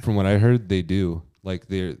 heard, Yeah. from what I heard, they do. Like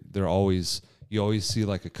they're always. You always see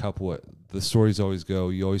like a couple. The stories always go.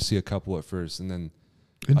 You always see a couple at first, and then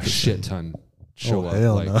a shit ton show up.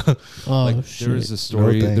 Hell Like, no. Oh like shit! there was a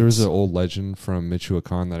story. No There was thanks. an old legend from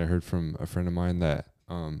Michoacan that I heard from a friend of mine that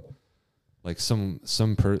like some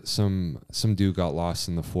dude got lost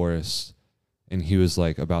in the forest, and he was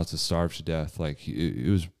like about to starve to death. Like it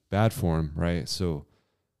was bad for him, right? So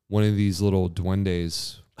one of these little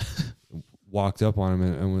duendes walked up on him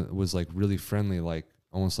and was like really friendly, like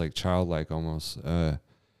almost like childlike almost,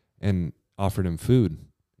 and offered him food.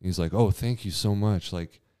 He's like, "Oh, thank you so much."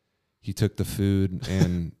 Like he took the food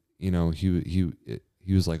and you know he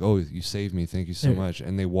was like, "Oh, you saved me, thank you so Yeah. much."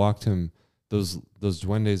 And they walked him, those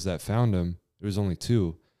duendes that found him, there was only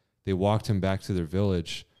 2. They walked him back to their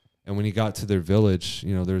village, and when he got to their village,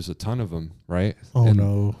 you know, there's a ton of them, right? Oh and,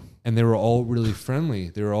 no. And they were all really friendly.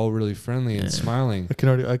 They were all really friendly and smiling.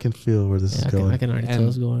 I can feel where this Yeah, is going. I can already tell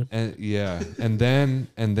it's going. And yeah, and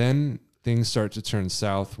then things start to turn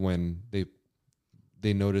south when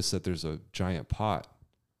they notice that there's a giant pot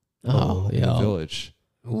Oh, in the yeah. village.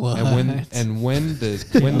 What? And when the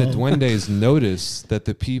duendes notice that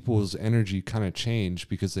the people's energy kind of change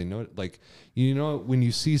because they know, like, you know, when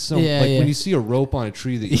you see when you see a rope on a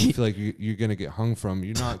tree that you feel like you're gonna get hung from,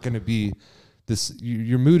 you're not gonna be this.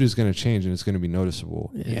 Your mood is gonna change and it's gonna be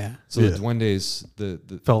noticeable. Yeah. So Yeah. the duendes,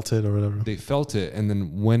 the Felt it or whatever. they felt it, and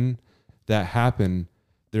then when that happened,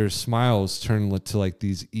 their smiles turned to like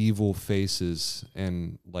these evil faces,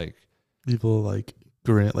 and like People like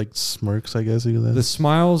grin, like smirks, I guess. the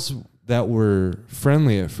smiles that were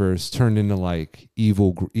friendly at first turned into like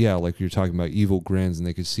evil, like you're talking about evil grins, and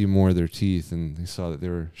they could see more of their teeth, and they saw that they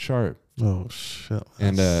were sharp. Oh shit.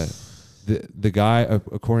 And the guy,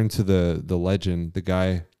 according to the legend, the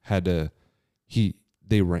guy had to he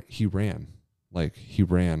ran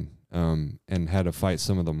and had to fight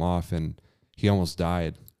some of them off, and he almost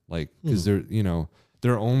died, like because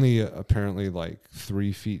they're only apparently like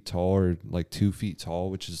 3 feet tall or like 2 feet tall,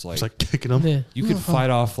 which is like, It's like kicking them. Yeah. you could fight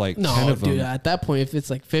off like 10 No, of them. dude. At that point, if it's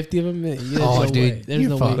like 50 of them, there's Oh, no dude, way. There's you're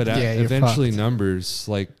no fucked. way. But Yeah, you're eventually fucked. numbers,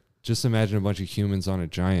 like just imagine a bunch of humans on a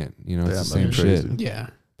giant, you know, it's Yeah, the same that'd be shit. crazy. Yeah.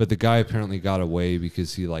 But the guy apparently got away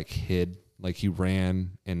because he like hid, like he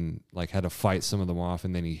ran and like had to fight some of them off,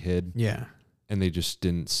 and then he hid, Yeah. and they just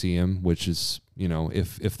didn't see him, which is, you know,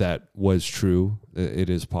 if that was true, it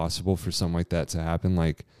is possible for something like that to happen.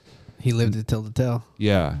 Like, He lived to tell the tale.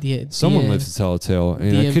 yeah, D- someone D- lives to tell a tale, and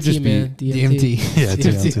it could DMT, just man. be, DMT. Yeah,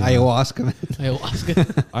 DMT. DMT. Ayahuasca.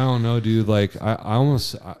 Ayahuasca. I don't know, dude. Like, I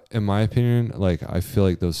almost, in my opinion, like I feel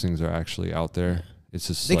like those things are actually out there. It's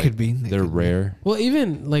just They like, could be. They they're could be. rare. Well,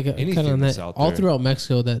 even like kind Anything of on that's that, out all there. throughout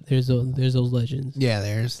Mexico, that there's those legends. Yeah,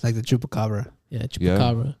 there's like the chupacabra. Yeah,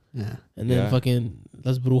 chupacabra, Yeah. and then Yeah. fucking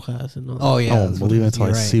las brujas and all. Oh that. yeah. I that's won't what believe it it is. until I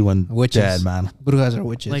You're see right. one Witches. dead, man. Brujas are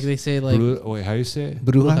witches. Like they say, like Wait, how you say it?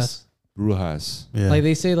 Brujas. Brujas. Yeah. like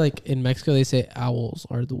they say, like in Mexico, they say owls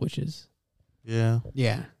are the witches. yeah.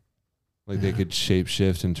 Yeah. Like they Yeah. could shape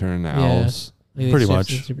shift and turn into Yeah. owls. Like they Pretty shift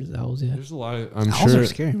much. into owls, yeah. There's a lot of, I'm Owls sure. are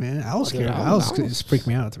scary, man. Owls scary. Owls- Owls just freak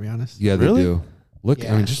me out, to be honest. Yeah, they Really? do. Look, I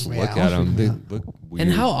Yeah. mean, just Yeah, look owls at them. freak They me out. look weird.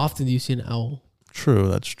 And how often do you see an owl? True.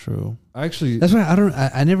 That's true. Actually, That's why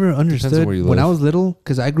I never understood where you when I live. was little,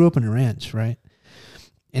 because I grew up in a ranch, right?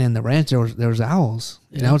 And in the ranch there was owls,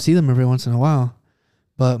 and I Yeah. would see them every once in a while.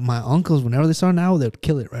 But my uncles, whenever they saw an owl, they would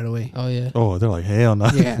kill it right away. Oh yeah. Oh, they're like, hell no.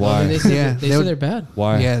 Yeah, Well, Why? they say, Yeah, they they say would- they're bad.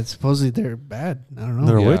 why? yeah. Supposedly they're bad. I don't know.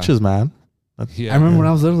 They're Yeah. witches, man. Yeah. I remember when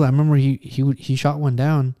I was little. I remember he shot one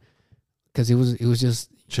down because he was just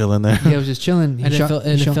Chilling there. he was just chilling. He And, shot,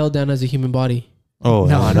 it he shot- fell down as a human body. Oh,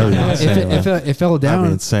 No, I no, know no. you're It, insane, fe- man. it fell it fell That'd be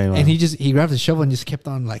down, insane, man. and he grabbed the shovel and just kept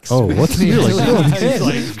on like. Oh, what's smacking you're it like, until it yo,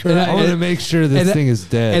 was he's dead. I want to make sure this and- thing is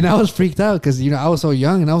dead. And I was freaked out because I was so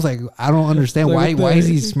young, and I was like, I don't understand Like, why what the is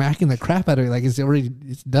he heck? smacking the crap out of it? Like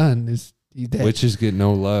it's done. He's dead. Witches get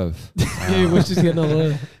no love. Yeah, which is getting a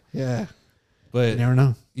little. Yeah, you But never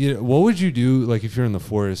know. what would you do like if you're in the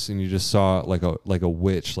forest and you just saw like a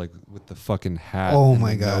witch like with the fucking hat? Oh and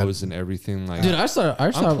my the God. nose and everything like. Dude, I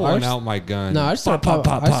I'm pulling out my gun. No, I start Pop,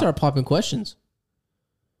 pop, pop, pop. popping questions.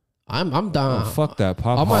 I'm Oh, down. fuck that.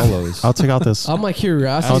 Pop I'm a- hollows. I'll take out this. All my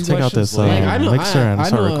curiosity. I'll take out this Like, I know, mixer and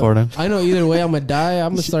start know, recording. I know either way I'm gonna die.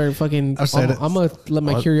 I'm gonna start fucking. I'll set it. I'm gonna let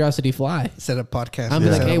my What? curiosity fly. Set up podcast. I'm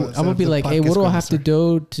Yeah. like, hey, I'm gonna be like, hey, what do I have to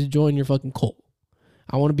do to join your fucking cult?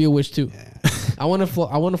 I want to be a witch too. I want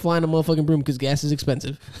to fly in a motherfucking broom because gas is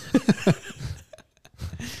expensive.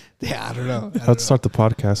 Yeah, I don't know. Let's start the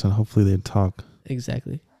podcast and hopefully they talk.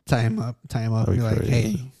 Exactly. Tie him up. That'd Be be like, crazy. hey,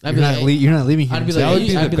 I'd you're be not, like, you're not leaving here. I'd be That like, would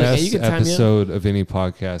be I'd the be like, hey, best you can time me up. episode of any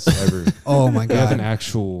podcast ever. Oh my You have an god.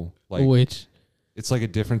 actual like. Which It's like a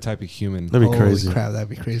different type of human. That'd be Holy crazy. crap, that'd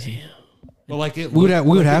be crazy. But like it, We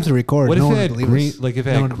would have to record. What no if one it would had believe green? us. Like if it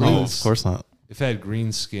No had one would green, believe Oh, us. of course not. if it had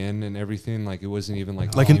green skin and everything, like it wasn't even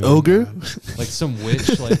like Like an human. ogre? like some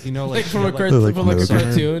witch, like you know, like like, from a like, cartoon, like from like a Logan.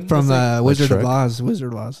 cartoon. From It's like, the Wizard of Shrek? Oz.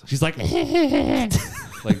 Wizard of Oz. she's like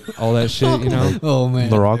like all that shit, you know. Oh man.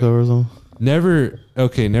 The Rocco or something?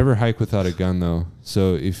 Never hike without a gun though.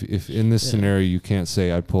 So if in this scenario you can't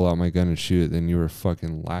say I'd pull out my gun and shoot it, then you were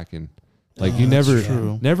fucking lacking. Like you that's never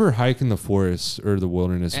true. never hike in the forest or the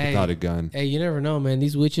wilderness Hey. without a gun. hey, you never know, man.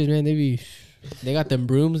 These witches, man, they got them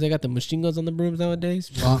brooms. They got the machine guns on the brooms nowadays.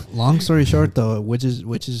 Long story short, though, witches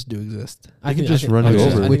do exist. I can just run you I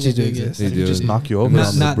over. think Witches they do exist. exist. They They do. just knock you over. Not-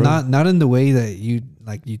 on the Not broom. not in the way that you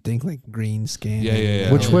think like green skin. Yeah, yeah,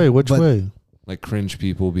 yeah. Which way? Which But way? Like cringe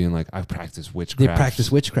people being like, I practice witchcraft. They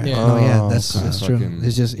practice witchcraft. Yeah. Oh yeah, Oh, that's okay. true. Fucking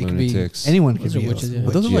It's just it could be lunatics. anyone could Those are be witches, a yeah.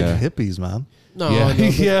 But those are Yeah. like hippies, man. No, Yeah, no,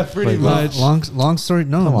 yeah, pretty But much. long story.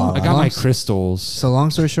 No, Come on. I got long- my crystals. So long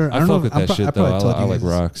story short, I I don't fuck know. with that shit though. probably told I you like guys.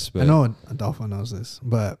 rocks, but I know Adolfo knows this,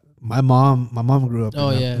 but my mom grew up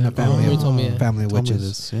Oh, in, yeah. in a family You of told me, yeah. family of Tell me witches.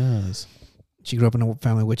 this, yes. She grew up in a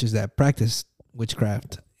family of witches that practiced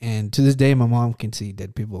witchcraft, and to this day, my mom can see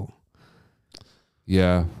dead people.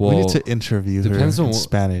 yeah. We Well, need to interview her depends on in what-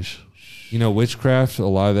 Spanish. you know, witchcraft. A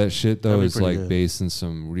lot of that shit though That'd be is pretty like good. based in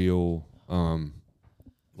some real,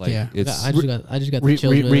 like Yeah. it's I just got the chills, man. I just got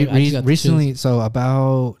the Recently, so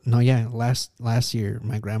last year,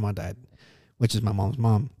 my grandma died, which is my mom's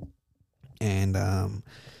mom, and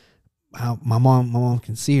how my mom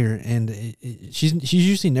can see her, and she's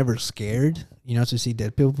usually never scared, to see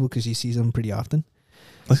dead people because she sees them pretty often.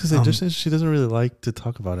 Like I said, Um, just she doesn't really like to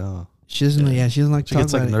talk about it. Huh? She doesn't. Yeah. Yeah, she doesn't like. She to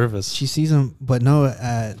gets talk like about it. nervous. She sees them, but no.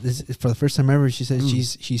 This is for the first time ever. She said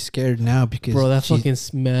she's scared now because Bro, that she, fucking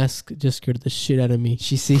mask just scared the shit out of me.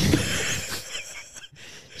 she sees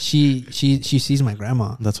she sees my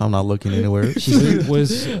grandma. That's why I'm not looking anywhere. it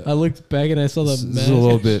was I looked back and I saw the this mask. is a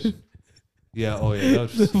little bit. Yeah. Oh yeah. That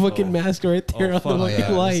was The just- fucking oh. mask right there Oh, on fuck. the Oh, fucking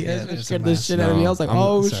yeah, light. it's- That yeah, it's scared a the mask. shit out of me. I was like,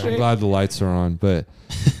 oh sorry. I'm shit. glad the lights are on, but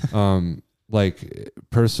like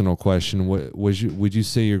personal question, would you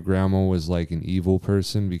say your grandma was like an evil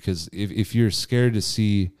person? Because if you're scared to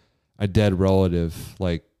see a dead relative,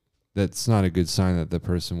 like that's not a good sign that the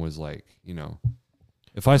person was like,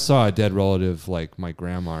 if I saw a dead relative like my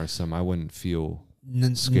grandma or something, I wouldn't feel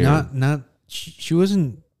scared. Not she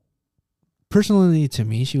wasn't personally to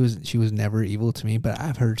me. She was never evil to me, but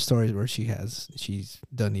I've heard stories where she's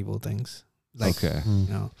done evil things. Like, okay.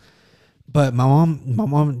 Mm. But my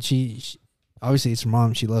mom, she obviously it's her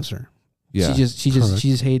mom. She loves her. Yeah. She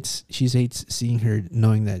just hates seeing her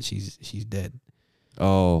knowing that she's dead.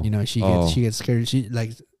 Oh. She Oh. gets scared. She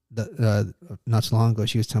like not so long ago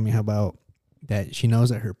she was telling me how about that she knows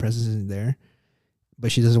that her presence isn't there,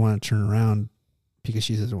 but she doesn't want to turn around because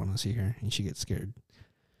she doesn't want to see her and she gets scared.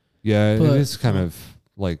 Yeah, But- it is kind of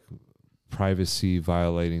like privacy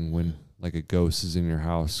violating when like a ghost is in your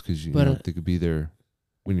house because they could be there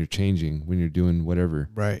when you're changing, when you're doing whatever.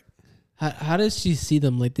 Right. How does she see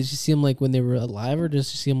them? Like, did she see them like when they were alive, or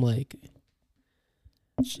does she see them like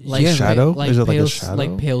Yeah, shadow? like Is it like a pale, shadow?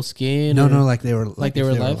 like pale skin? No, or- like they were like they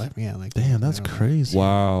were alive? Yeah, like Damn, that's they were alive. crazy.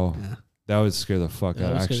 Wow, Yeah. that would scare the fuck Yeah,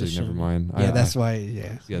 out. that would scare the Actually, shit never out of mind. Yeah, that's why.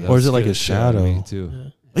 Yeah. that Or is would it like scare a the shit out of me, shadow? too?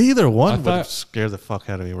 Yeah. Either one I would thought- scare the fuck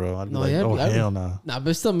out of me, bro. I'd be No, like, yeah, oh, I'd be- hell no. Nah,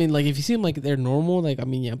 but still, I mean, like if you see them like they're normal, like I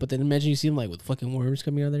mean, yeah. But then imagine you see them like with fucking worms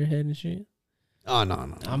coming out of their head and shit. Oh no.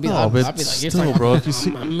 I'll be, No, I'll, but I'll be like, it's still, like, bro, if you see-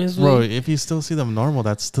 bro, Bro, if you still see them normal,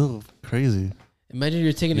 that's still crazy. imagine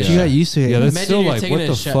you're taking a Yeah. She got shower. used to it. Yeah, that's Imagine still you're like, taking what a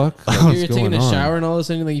the sho- fuck? Like, What's you're taking going a on? shower and all of a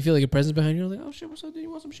sudden like you feel like a presence behind you. You're like, oh shit, what's up? Dude, you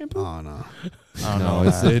want some shampoo? Oh no. I don't No,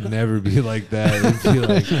 know. it'd never be like that. It'd be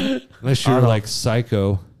like, unless I you're don't- like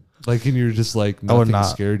psycho, like and you're just like I would nothing not.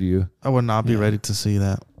 scared you. I would not be Yeah. ready to see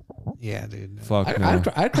that. Yeah, dude. Fuck no.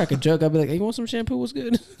 I'd crack a joke. I'd be like, hey, you want some shampoo? What's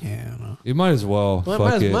good? Yeah, I don't know. You might as well. Might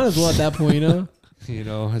Fuck it. as well at that point, you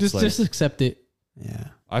know. It's just accept it. Yeah.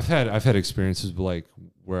 I've had experiences like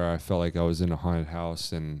where I felt like I was in a haunted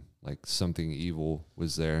house and like something evil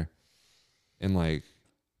was there, and like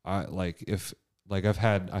I've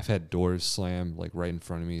had doors slam like right in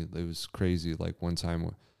front of me. It was crazy. Like one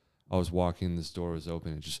time I was walking, this door was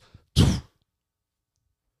open, and just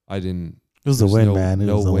I didn't It was the There's wind, no, man. It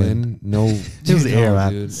no was the wind. No, It was the air,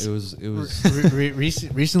 man. dude. It was.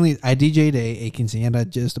 Recently, I DJ'd a quinceañera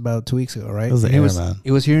just about 2 weeks ago, right? It was the And air, man.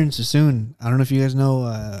 It was here in Sassoon. I don't know if you guys know.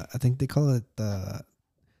 I think they call it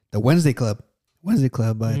the Wednesday Club. Wednesday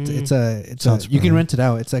Club, but it's Sounds you can familiar. rent it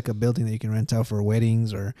out. It's like a building that you can rent out for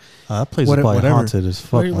weddings or That place What- is probably whatever. haunted as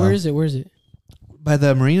fuck. Where is it? Where is it? by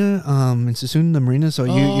the marina. In Sassoon, the marina. So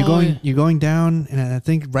Oh, you're going down, and I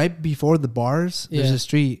think right before the bars, there's Yeah. a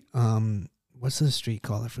street. What's the street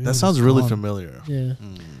called? I forget That what sounds it's really called. familiar. Yeah.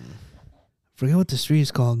 Forget what the street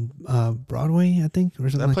is called. Broadway, I think, or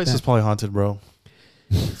something That like place that. is probably haunted, bro.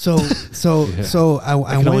 So I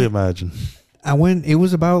I can only went. imagine. I went. It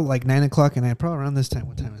was about like 9:00, and I probably around this time.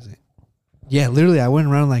 What time is it? Yeah, literally, I went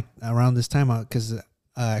around this time because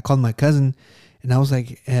I called my cousin, and I was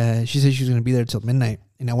like, she said she was gonna be there till midnight,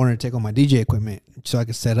 and I wanted to take all my DJ equipment so I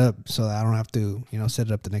could set up, so that I don't have to, set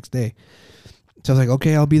it up the next day. So I was like,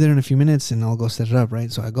 okay, I'll be there in a few minutes, and I'll go set it up,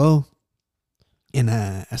 right? So I go, and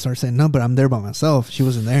I start setting up, but I'm there by myself. She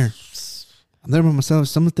wasn't there. I'm there by myself.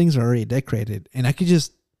 Some of the things are already decorated, and I could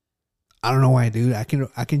just, I don't know why, dude. I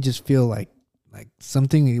can just feel like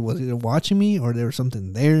something was either watching me or there was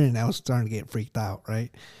something there, and I was starting to get freaked out, right?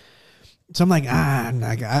 So I'm like, so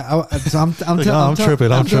I'm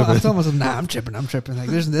tripping. I'm telling myself, nah, I'm tripping. Like,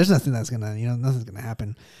 there's nothing that's gonna, nothing's gonna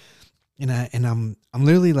happen. And I'm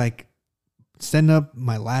literally like setting up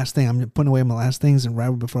my last thing. I'm putting away my last things, and right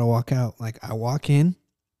before I walk out, like I walk in,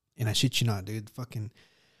 and I shit you not, dude, fucking,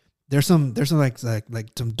 there's some like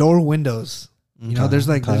some door windows. There's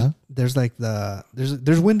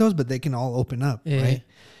windows, but they can all open up, Yeah. right?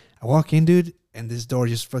 I walk in, dude, and this door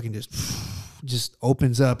just fucking just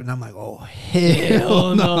opens up, and I'm like, oh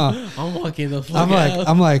hell no! I'm walking the fuck out.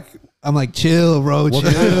 I'm like, chill, bro,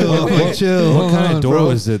 chill, chill. What kind of door bro.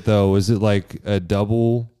 was it though? Was it like a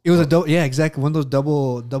double? It was a door, yeah, exactly, one of those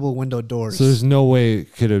double window doors. So there's no way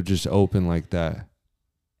it could have just opened like that.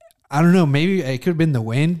 I don't know, maybe it could have been the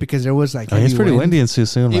wind because there was like It's heavy pretty wind. windy in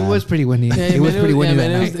Sassoon, It man. was pretty windy. Yeah, It was pretty windy that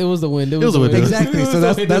man, night. It was the wind. was the wind. Exactly. So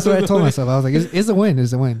that's what I told myself. I was like, it's the wind.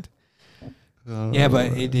 It's the wind. Yeah,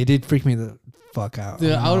 but it did freak me the fuck out.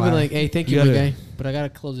 Dude, I would have been like, "Hey, thank you, You my gotta- guy," but I gotta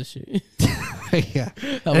close this shit. yeah.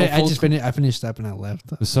 I finished up and I left.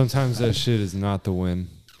 But sometimes that shit is not the win.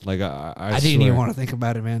 Like I didn't even want to think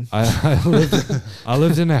about it, man. I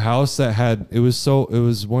lived in a house that had it was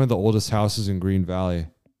one of the oldest houses in Green Valley.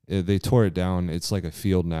 They tore it down. It's like a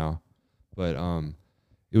field now, but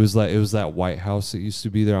it was that white house that used to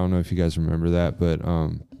be there. I don't know if you guys remember that, but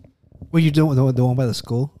Well, you doing the one by the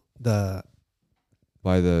school?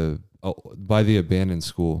 by the abandoned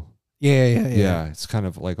school. Yeah. It's kind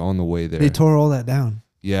of like on the way there. They tore all that down.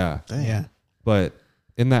 Yeah, Dang. Yeah. but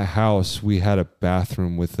in that house we had a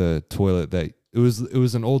bathroom with a toilet that it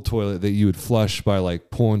was an old toilet that you would flush by like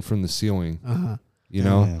pulling from the ceiling. Uh-huh. You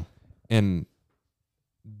know, Yeah. and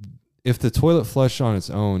if the toilet flushed on its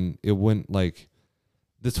own, it wouldn't like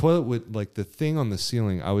the toilet would like the thing on the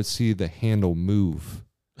ceiling. I would see the handle move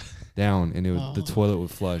down, and the toilet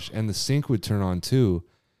would flush, and the sink would turn on too.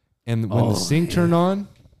 And when the sink turned on,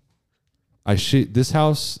 this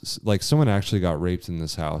house, like someone actually got raped in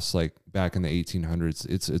this house, like back in the 1800s.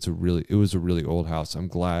 It was a really old house. I'm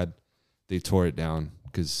glad they tore it down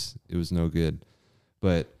because it was no good.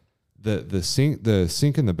 But the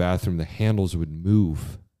sink in the bathroom, the handles would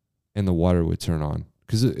move, and the water would turn on.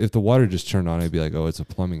 Because if the water just turned on, I'd be like, oh, it's a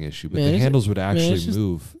plumbing issue. But Man, the handles would it's actually just-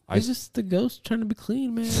 move. It's just the ghost trying to be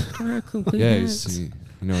clean, man. Trying to clean Yeah, hands. he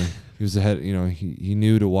was ahead. He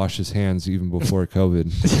knew to wash his hands even before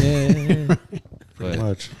COVID. Yeah. Pretty but,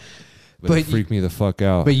 much. but it freaked me the fuck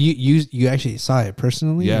out. But you actually saw it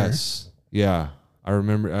personally? Yes, yeah. I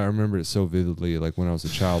remember it so vividly. Like when I was a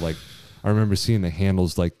child, like I remember seeing the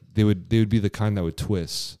handles. Like they would be the kind that would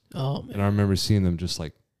twist, Oh man. and I remember seeing them just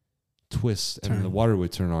like twist, and Turn. the water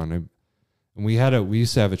would turn on. And we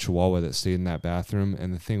used to have a Chihuahua that stayed in that bathroom,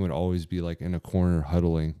 and the thing would always be like in a corner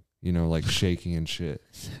huddling, like shaking and shit.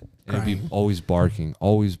 And it'd be Crying.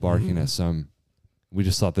 always barking at some. We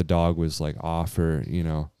just thought the dog was like off or,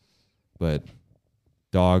 but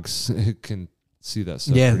dogs can see that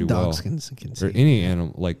stuff Yeah, pretty dogs well. can see. Or any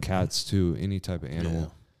animal, like cats too, any type of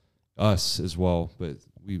animal. Us as well, but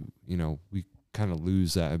we kind of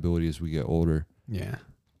lose that ability as we get older Yeah.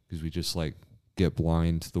 because we just like get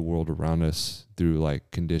blind to the world around us through like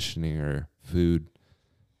conditioning or food,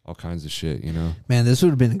 all kinds of shit, Man, this would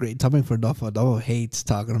have been a great topic for Adolfo. Adolfo hates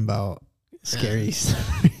talking about scary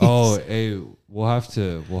stories. Oh, hey, we'll have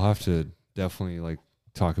to definitely like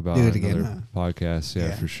talk about Do it it in again, another podcast.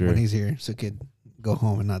 Yeah, for sure. When he's here, so he could go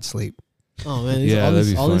home and not sleep. Oh man. Yeah, all that'd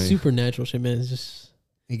this, be all this funny. supernatural shit, man. It's just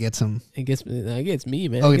It gets them. It gets me,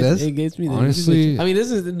 man. Oh, it does? It gets me. Honestly- I mean,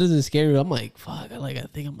 it doesn't scare me. I'm like, fuck. I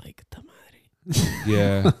think I'm like, "Ta madre."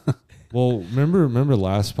 Yeah. Well, remember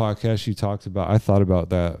last podcast you talked about, I thought about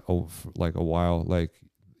that for like a while. Like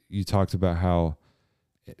you talked about how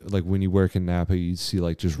like when you work in Napa, you'd see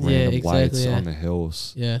like just random exactly, lights yeah. on the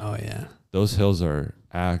hills. Yeah. Oh yeah. Those hills are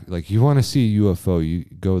like you want to see a UFO, you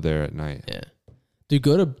go there at night. Yeah. Dude,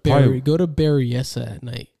 go to Berryessa at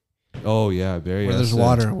night. Oh yeah, very Where there's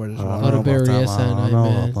water. Where there's I water. don't know about that, Berryessa man. I night, don't know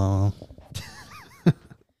man. about that.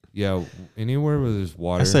 Yeah, anywhere where there's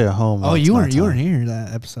water. I stay at home. Oh, when it's you weren't nighttime. here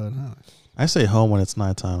that episode, huh? I stay home when it's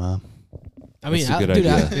nighttime, man. I mean, That's a good dude,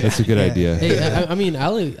 idea. That's a good Yeah. idea. hey, I mean,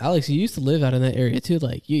 Alex, you used to live out in that area too.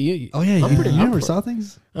 Like you. Oh yeah, I'm pretty- you I'm never pre- saw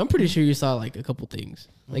things. I'm pretty sure you saw like a couple things.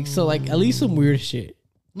 Like so, like at least some weird shit.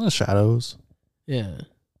 The shadows. Yeah.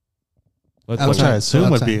 Let's Which I Outside. assume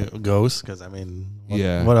would be Outside. a ghost, because I mean,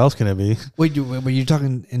 Yeah. what else can it be? Wait, were you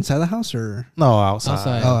talking inside the house or? No, outside.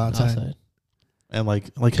 Outside. Oh, outside. And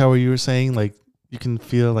like how you were saying, like you can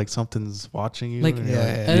feel like something's watching you. Like and Yeah, you're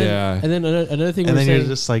like- yeah. And then, Yeah. and then another thing and we're then you're saying.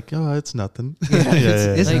 just like, oh, it's nothing. Yeah,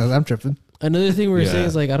 it's Like- I'm tripping. Another thing we were saying Yeah.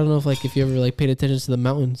 is like I don't know if you ever like paid attention to the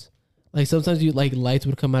mountains. Like sometimes you like lights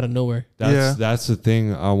would come out of nowhere. That's the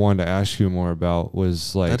thing I wanted to ask you more about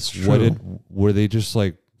was like That's what true. were they just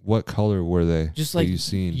like what color were they? Just that like you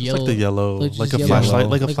seen? It's like the yellow, Like like, just a yellow. flashlight,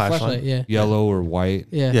 like a Like flashlight. Yeah. Yellow or white?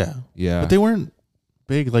 Yeah. Yeah. Yeah. But they weren't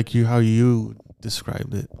big like how you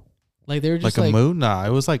described it. Like they were just Like like a moon? Nah, it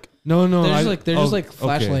was like no, they're I- just like okay.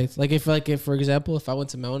 flashlights. Like if for example, if I went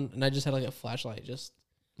to mountain and I just had like a flashlight, just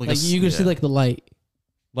a like you could see like the light.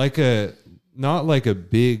 Like not like a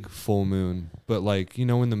big full moon, but like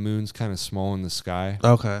when the moon's kind of small in the sky,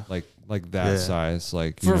 okay. like that Yeah. size,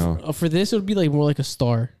 like For this, it would be like more like a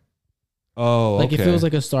star. Oh, Like okay. if it was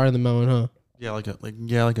like a star in the mountain, huh? Yeah,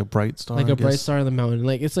 like a bright star. Like I a bright guess. star in the mountain.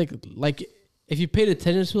 Like it's like if you paid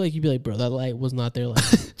attention to it, like you'd be like, bro, that light was not there like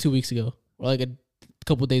 2 weeks ago or like a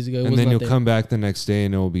couple days ago. It and was then not you'll there. come back the next day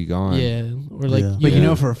and it'll be gone. Yeah, or like, Yeah. But Yeah. you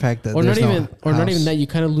know for a fact that or not there's even, no or not even house. that. You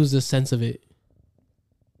kind of lose the sense of it.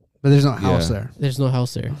 But there's no house Yeah. there. There's no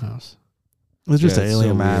house there. No house. It was just Yeah, an it's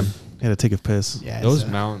alien so man. weird. He had to take a piss. Yeah, Those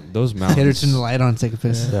it's, those Hit her, mountains. turn the light on, take a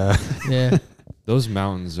piss. Yeah. Yeah, Those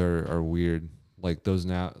mountains are weird. Like those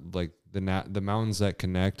like the mountains that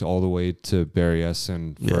connect all the way to Berryessa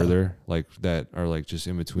and Yeah. further, like that are like just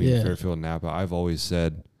in between Yeah. Fairfield and Napa. I've always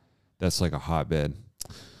said that's like a hotbed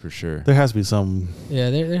for sure. There has to be some. yeah.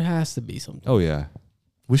 There has to be something. Oh yeah.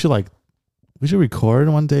 We should record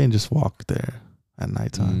one day and just walk there at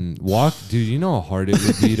nighttime. Walk, dude. You know how hard it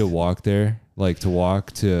would be to walk there, like to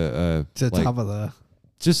walk to To the like, top of the.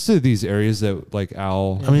 just to these areas that like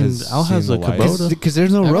Al. I mean, has Al has seen a the lights. Kubota. Because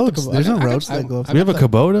there's no I got the roads. Kubota. There's no I got- roads I- that go. I We have a got the-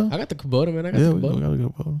 Kubota. I got the Kubota, man. I got Yeah, the we Kubota. got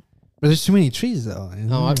a Kubota. But there's too many trees though.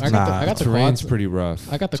 No, I got Nah, the I got the Terrain's quads. pretty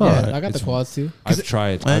rough. I got the It's alright. quads. I got the It's- quads too. I've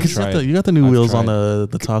tried. Man, I've tried. you got the new I've wheels on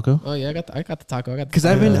tried. the Taco. Oh yeah, I got the taco. I got Because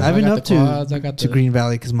I've been I got up the quads, I got to the- Green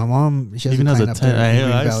Valley because my mom she has Even a has a plant up 10. there in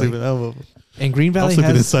Green I Valley. sleep And Green Valley sleeping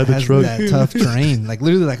has, inside the has truck. that tough terrain. Like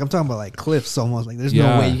literally, like I'm talking about like cliffs almost. Like there's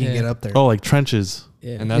Yeah. no way you can Yeah. get up there. Oh, like trenches.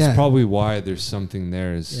 Yeah. And that's Yeah. probably why there's something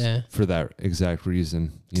there is Yeah. for that exact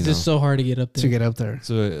reason. You It's know? just so hard to get up there. to get up there.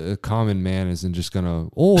 So a common man isn't just gonna,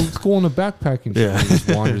 let's go on a backpacking trip. Yeah. He just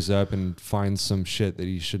wanders up and finds some shit that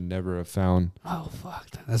he should never have found. Oh fuck!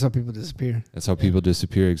 That's how people disappear. That's how people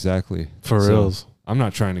disappear. Exactly. For So, reals. I'm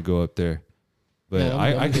not trying to go up there, but Yeah,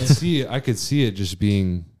 I I'm could good. see it. I could see it just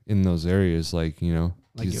being in those areas, like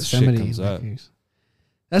Like this shit Yosemite. comes up.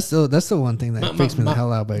 That's the one thing that My- freaks me my- the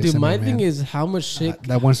hell out about Dude, Yosemite, my man. thing is how much shit.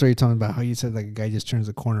 that one story you told me about how you said like a guy just turns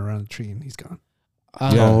the corner around a tree and he's gone.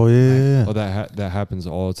 Yeah. Oh yeah. Oh, that happens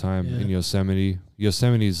all the time Yeah. in Yosemite.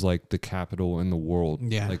 Yosemite is like the capital in the world.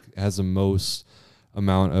 Yeah. Like has the most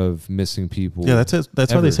amount of missing people. Yeah, that's it.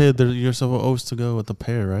 That's why they Ever. say that you're supposed to go with the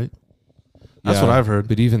pair, right? That's Yeah, what I've heard.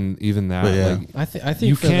 But even that, But yeah. like I think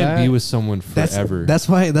you for can't that, be with someone forever. That's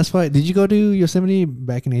why. Did you go to Yosemite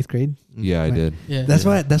back in 8th grade? yeah, I like- did. Yeah. That's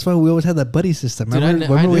why we always had that buddy system. Dude,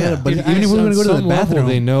 Remember, I we did- had a buddy. dude, Even if we were On gonna go to the some level, bathroom,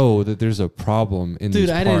 they know that there's a problem in Dude, these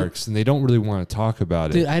I didn't- parks, and they don't really want to talk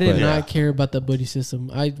about Dude, it. I did but, not care about the buddy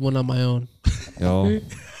system. I went on my own. You know,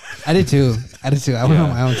 I did too. I went Yeah. on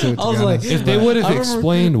my own too. to I was be like, honest. if they would I have remember-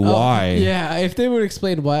 explained why, Yeah, if they would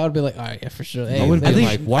explain why, I'd be like, all right, yeah, for sure. Hey, I would have they- been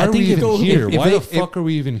think- like, why I are we think if- even here? if Why they- the fuck are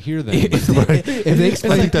we even here then? if they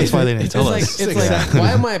explain, I think that's why they didn't tell it's us. like, it's like,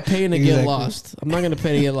 why am I paying to get Exactly. lost? I'm not gonna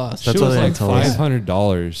pay to get lost. That's Shit why was they like didn't tell us.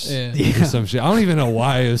 $500 Yeah. or some shit. I don't even know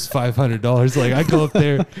why it was $500. Like I go up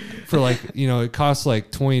there for like it costs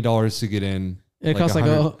like $20 to get in. It costs like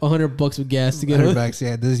 $100. $100 with gas to get $100 it. bucks.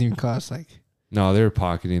 Yeah, it doesn't even cost like. No, they were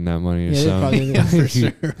pocketing that money or Yeah, they're something. pocketing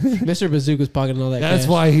it. Mr. Bazooka's pocketing all that. That's cash.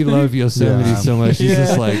 why he loved Yosemite so much. He's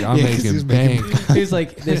just like, I'm Yeah, 'cause making he's making bank. He's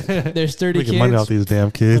like, there's 30 Making kids. money off these damn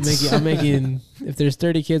kids. I'm making. If there's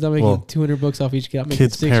 30 kids, I'm making Well, $200 off each kid. I'm making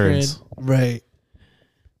kids' $6 parents. grand. Right.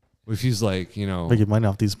 If he's like, you know, Making money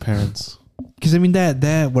off these parents. Because I mean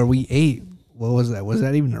that where we ate, what was that? Was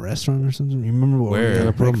that even a restaurant or something? You remember where Where? we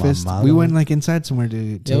had Put on my breakfast? mother. We went like inside somewhere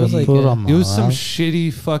to It was eat. like Put a- on my it was some mom.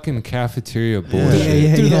 shitty fucking cafeteria yeah,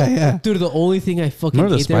 bullshit. yeah. Dude, the only thing I fucking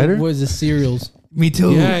Remember the ate there spider? was the cereals. Me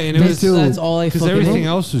too. Yeah, and it Me was- too. That's all I Because fucking everything ate.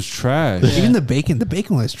 else was trash. Yeah. Even the bacon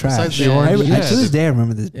was trash. Besides the Yeah. orange. I, Yeah. to this day, I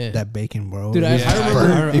remember this, Yeah. that bacon, bro. Dude, I Yeah,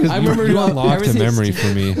 remember. I remember you unlocked a everything- memory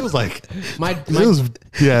for me. It was like, My it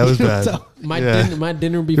was bad. my yeah. dinner, my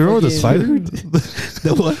dinner You before. remember the spider?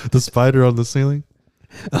 the what? The spider on the ceiling?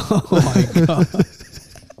 Oh my god!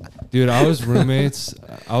 Dude, I was roommates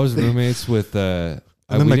with And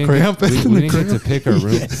then we the didn't cramp. Get, we And the didn't get to cramp. pick our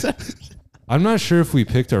room. I'm not sure if we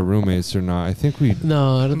picked our roommates or not. I think we.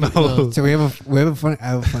 No, I don't think. No. No. So we have a funny. I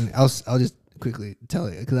have a funny. I'll just quickly tell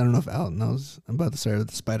you because I don't know if Al knows about the story of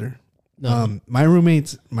the spider. No. My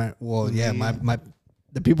roommates, my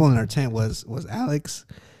the people in our tent was Alex,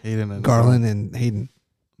 Hayden and Garland, and Hayden.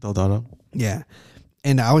 Deldado. Yeah,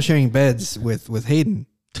 and I was sharing beds with Hayden,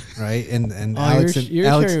 right? And Oh, Alex you're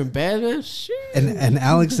and Alex sharing bad, man. Shit. and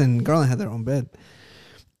Alex and Garland had their own bed,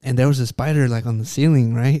 and there was a spider like on the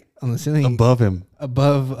ceiling, right? On the ceiling Above him.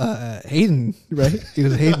 above Hayden, right? It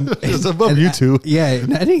was Hayden. It's above And you I- two. Yeah,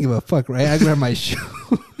 and I didn't give a fuck, right? I grabbed my shoe,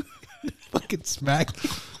 fucking smack,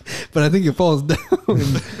 but I think it falls down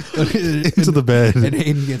Into the bed. and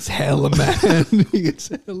Hayden gets hella mad. He gets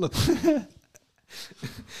hella mad.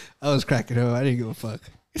 I was cracking up. I didn't give a fuck.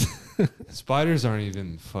 Spiders aren't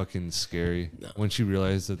even fucking scary. Once you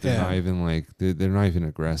realize that they're Yeah. not even like they're not even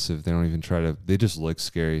aggressive. They don't even try to. They just look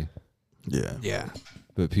scary. Yeah. Yeah.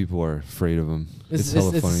 But people are afraid of them. It's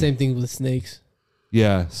hella the funny. same thing with snakes.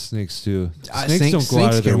 Yeah, snakes too. Snakes don't go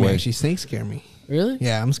out of their scare me. way. Actually, snakes scare me. Really?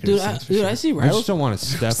 Yeah, I'm scared Dude, of snakes. for dude, sure. I see I just rattlesnakes. don't want to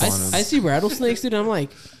step on them. I see rattlesnakes, dude. I'm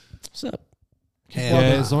like, what's up? Yeah, Hell nah.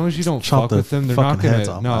 as long as you don't Chop fuck the with them, they're not fucking heads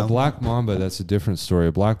gonna. off, No, man. black mamba. That's a different story.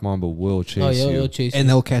 A black mamba will chase Oh, yeah, you. they'll chase And you.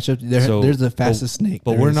 they'll catch up. They're So- the fastest snake.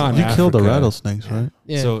 but there we're is. not You killed the Africa. rattlesnakes, right?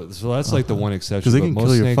 Yeah. So that's like the one exception. 'Cause they but can most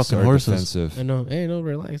kill your snakes fucking are horses. defensive. I know. Hey, no,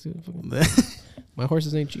 relax, dude. Fucking- My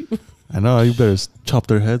horses ain't cheap. I know. You better chop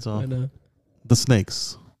their heads off. I know. The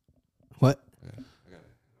snakes. What?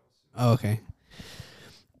 Oh, okay.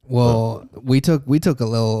 Well, we took a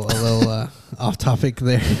little off topic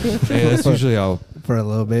there Hey, that's usually how. for a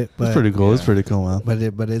little bit, but It's pretty cool. It's yeah. pretty cool, man.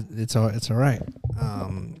 it's all right.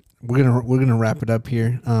 We're gonna wrap it up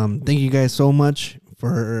here. Thank you guys so much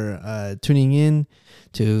for tuning in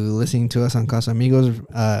to listening to us on Casa Amigos.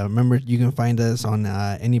 Remember, you can find us on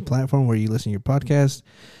any platform where you listen to your podcast.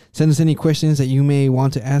 Send us any questions that you may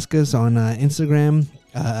want to ask us on Instagram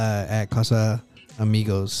at Casa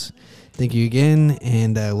Amigos. Thank you again,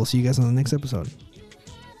 and we'll see you guys on the next episode.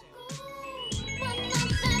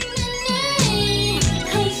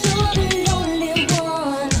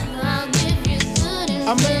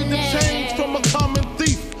 I made the change from a common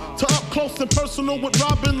thief to up close and personal with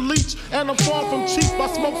Robin Leach. And I'm far from cheap. I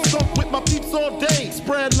smoke skunk with my peeps all day.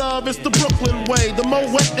 Spread love, it's the Brooklyn way. The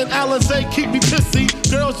Moet and Alizé keep me pissy.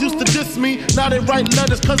 Girls used to diss me. Now they write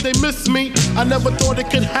letters cause they miss me. I never thought it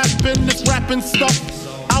could happen, this rapping stuff.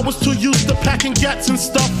 I was too used to packing gats and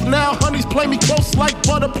stuff. Now honeys play me close like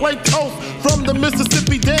butter play toast. From the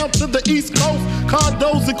Mississippi down to the East Coast.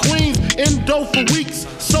 Condos in Queens, Indo for weeks.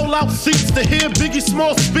 Sold out seats to hear Biggie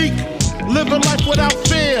Small speak. Living life without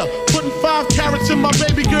fear. Putting 5 carats in my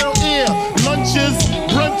baby girl ear. Lunches,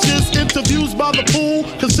 brunches, interviews by the pool.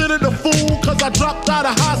 Considered a fool cause I dropped out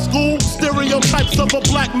of high school. Stereotypes of a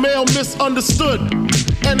black male misunderstood.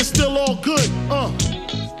 And it's still all good,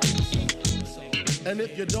 And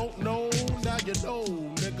if you don't know, now you know,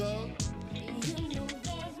 nigga.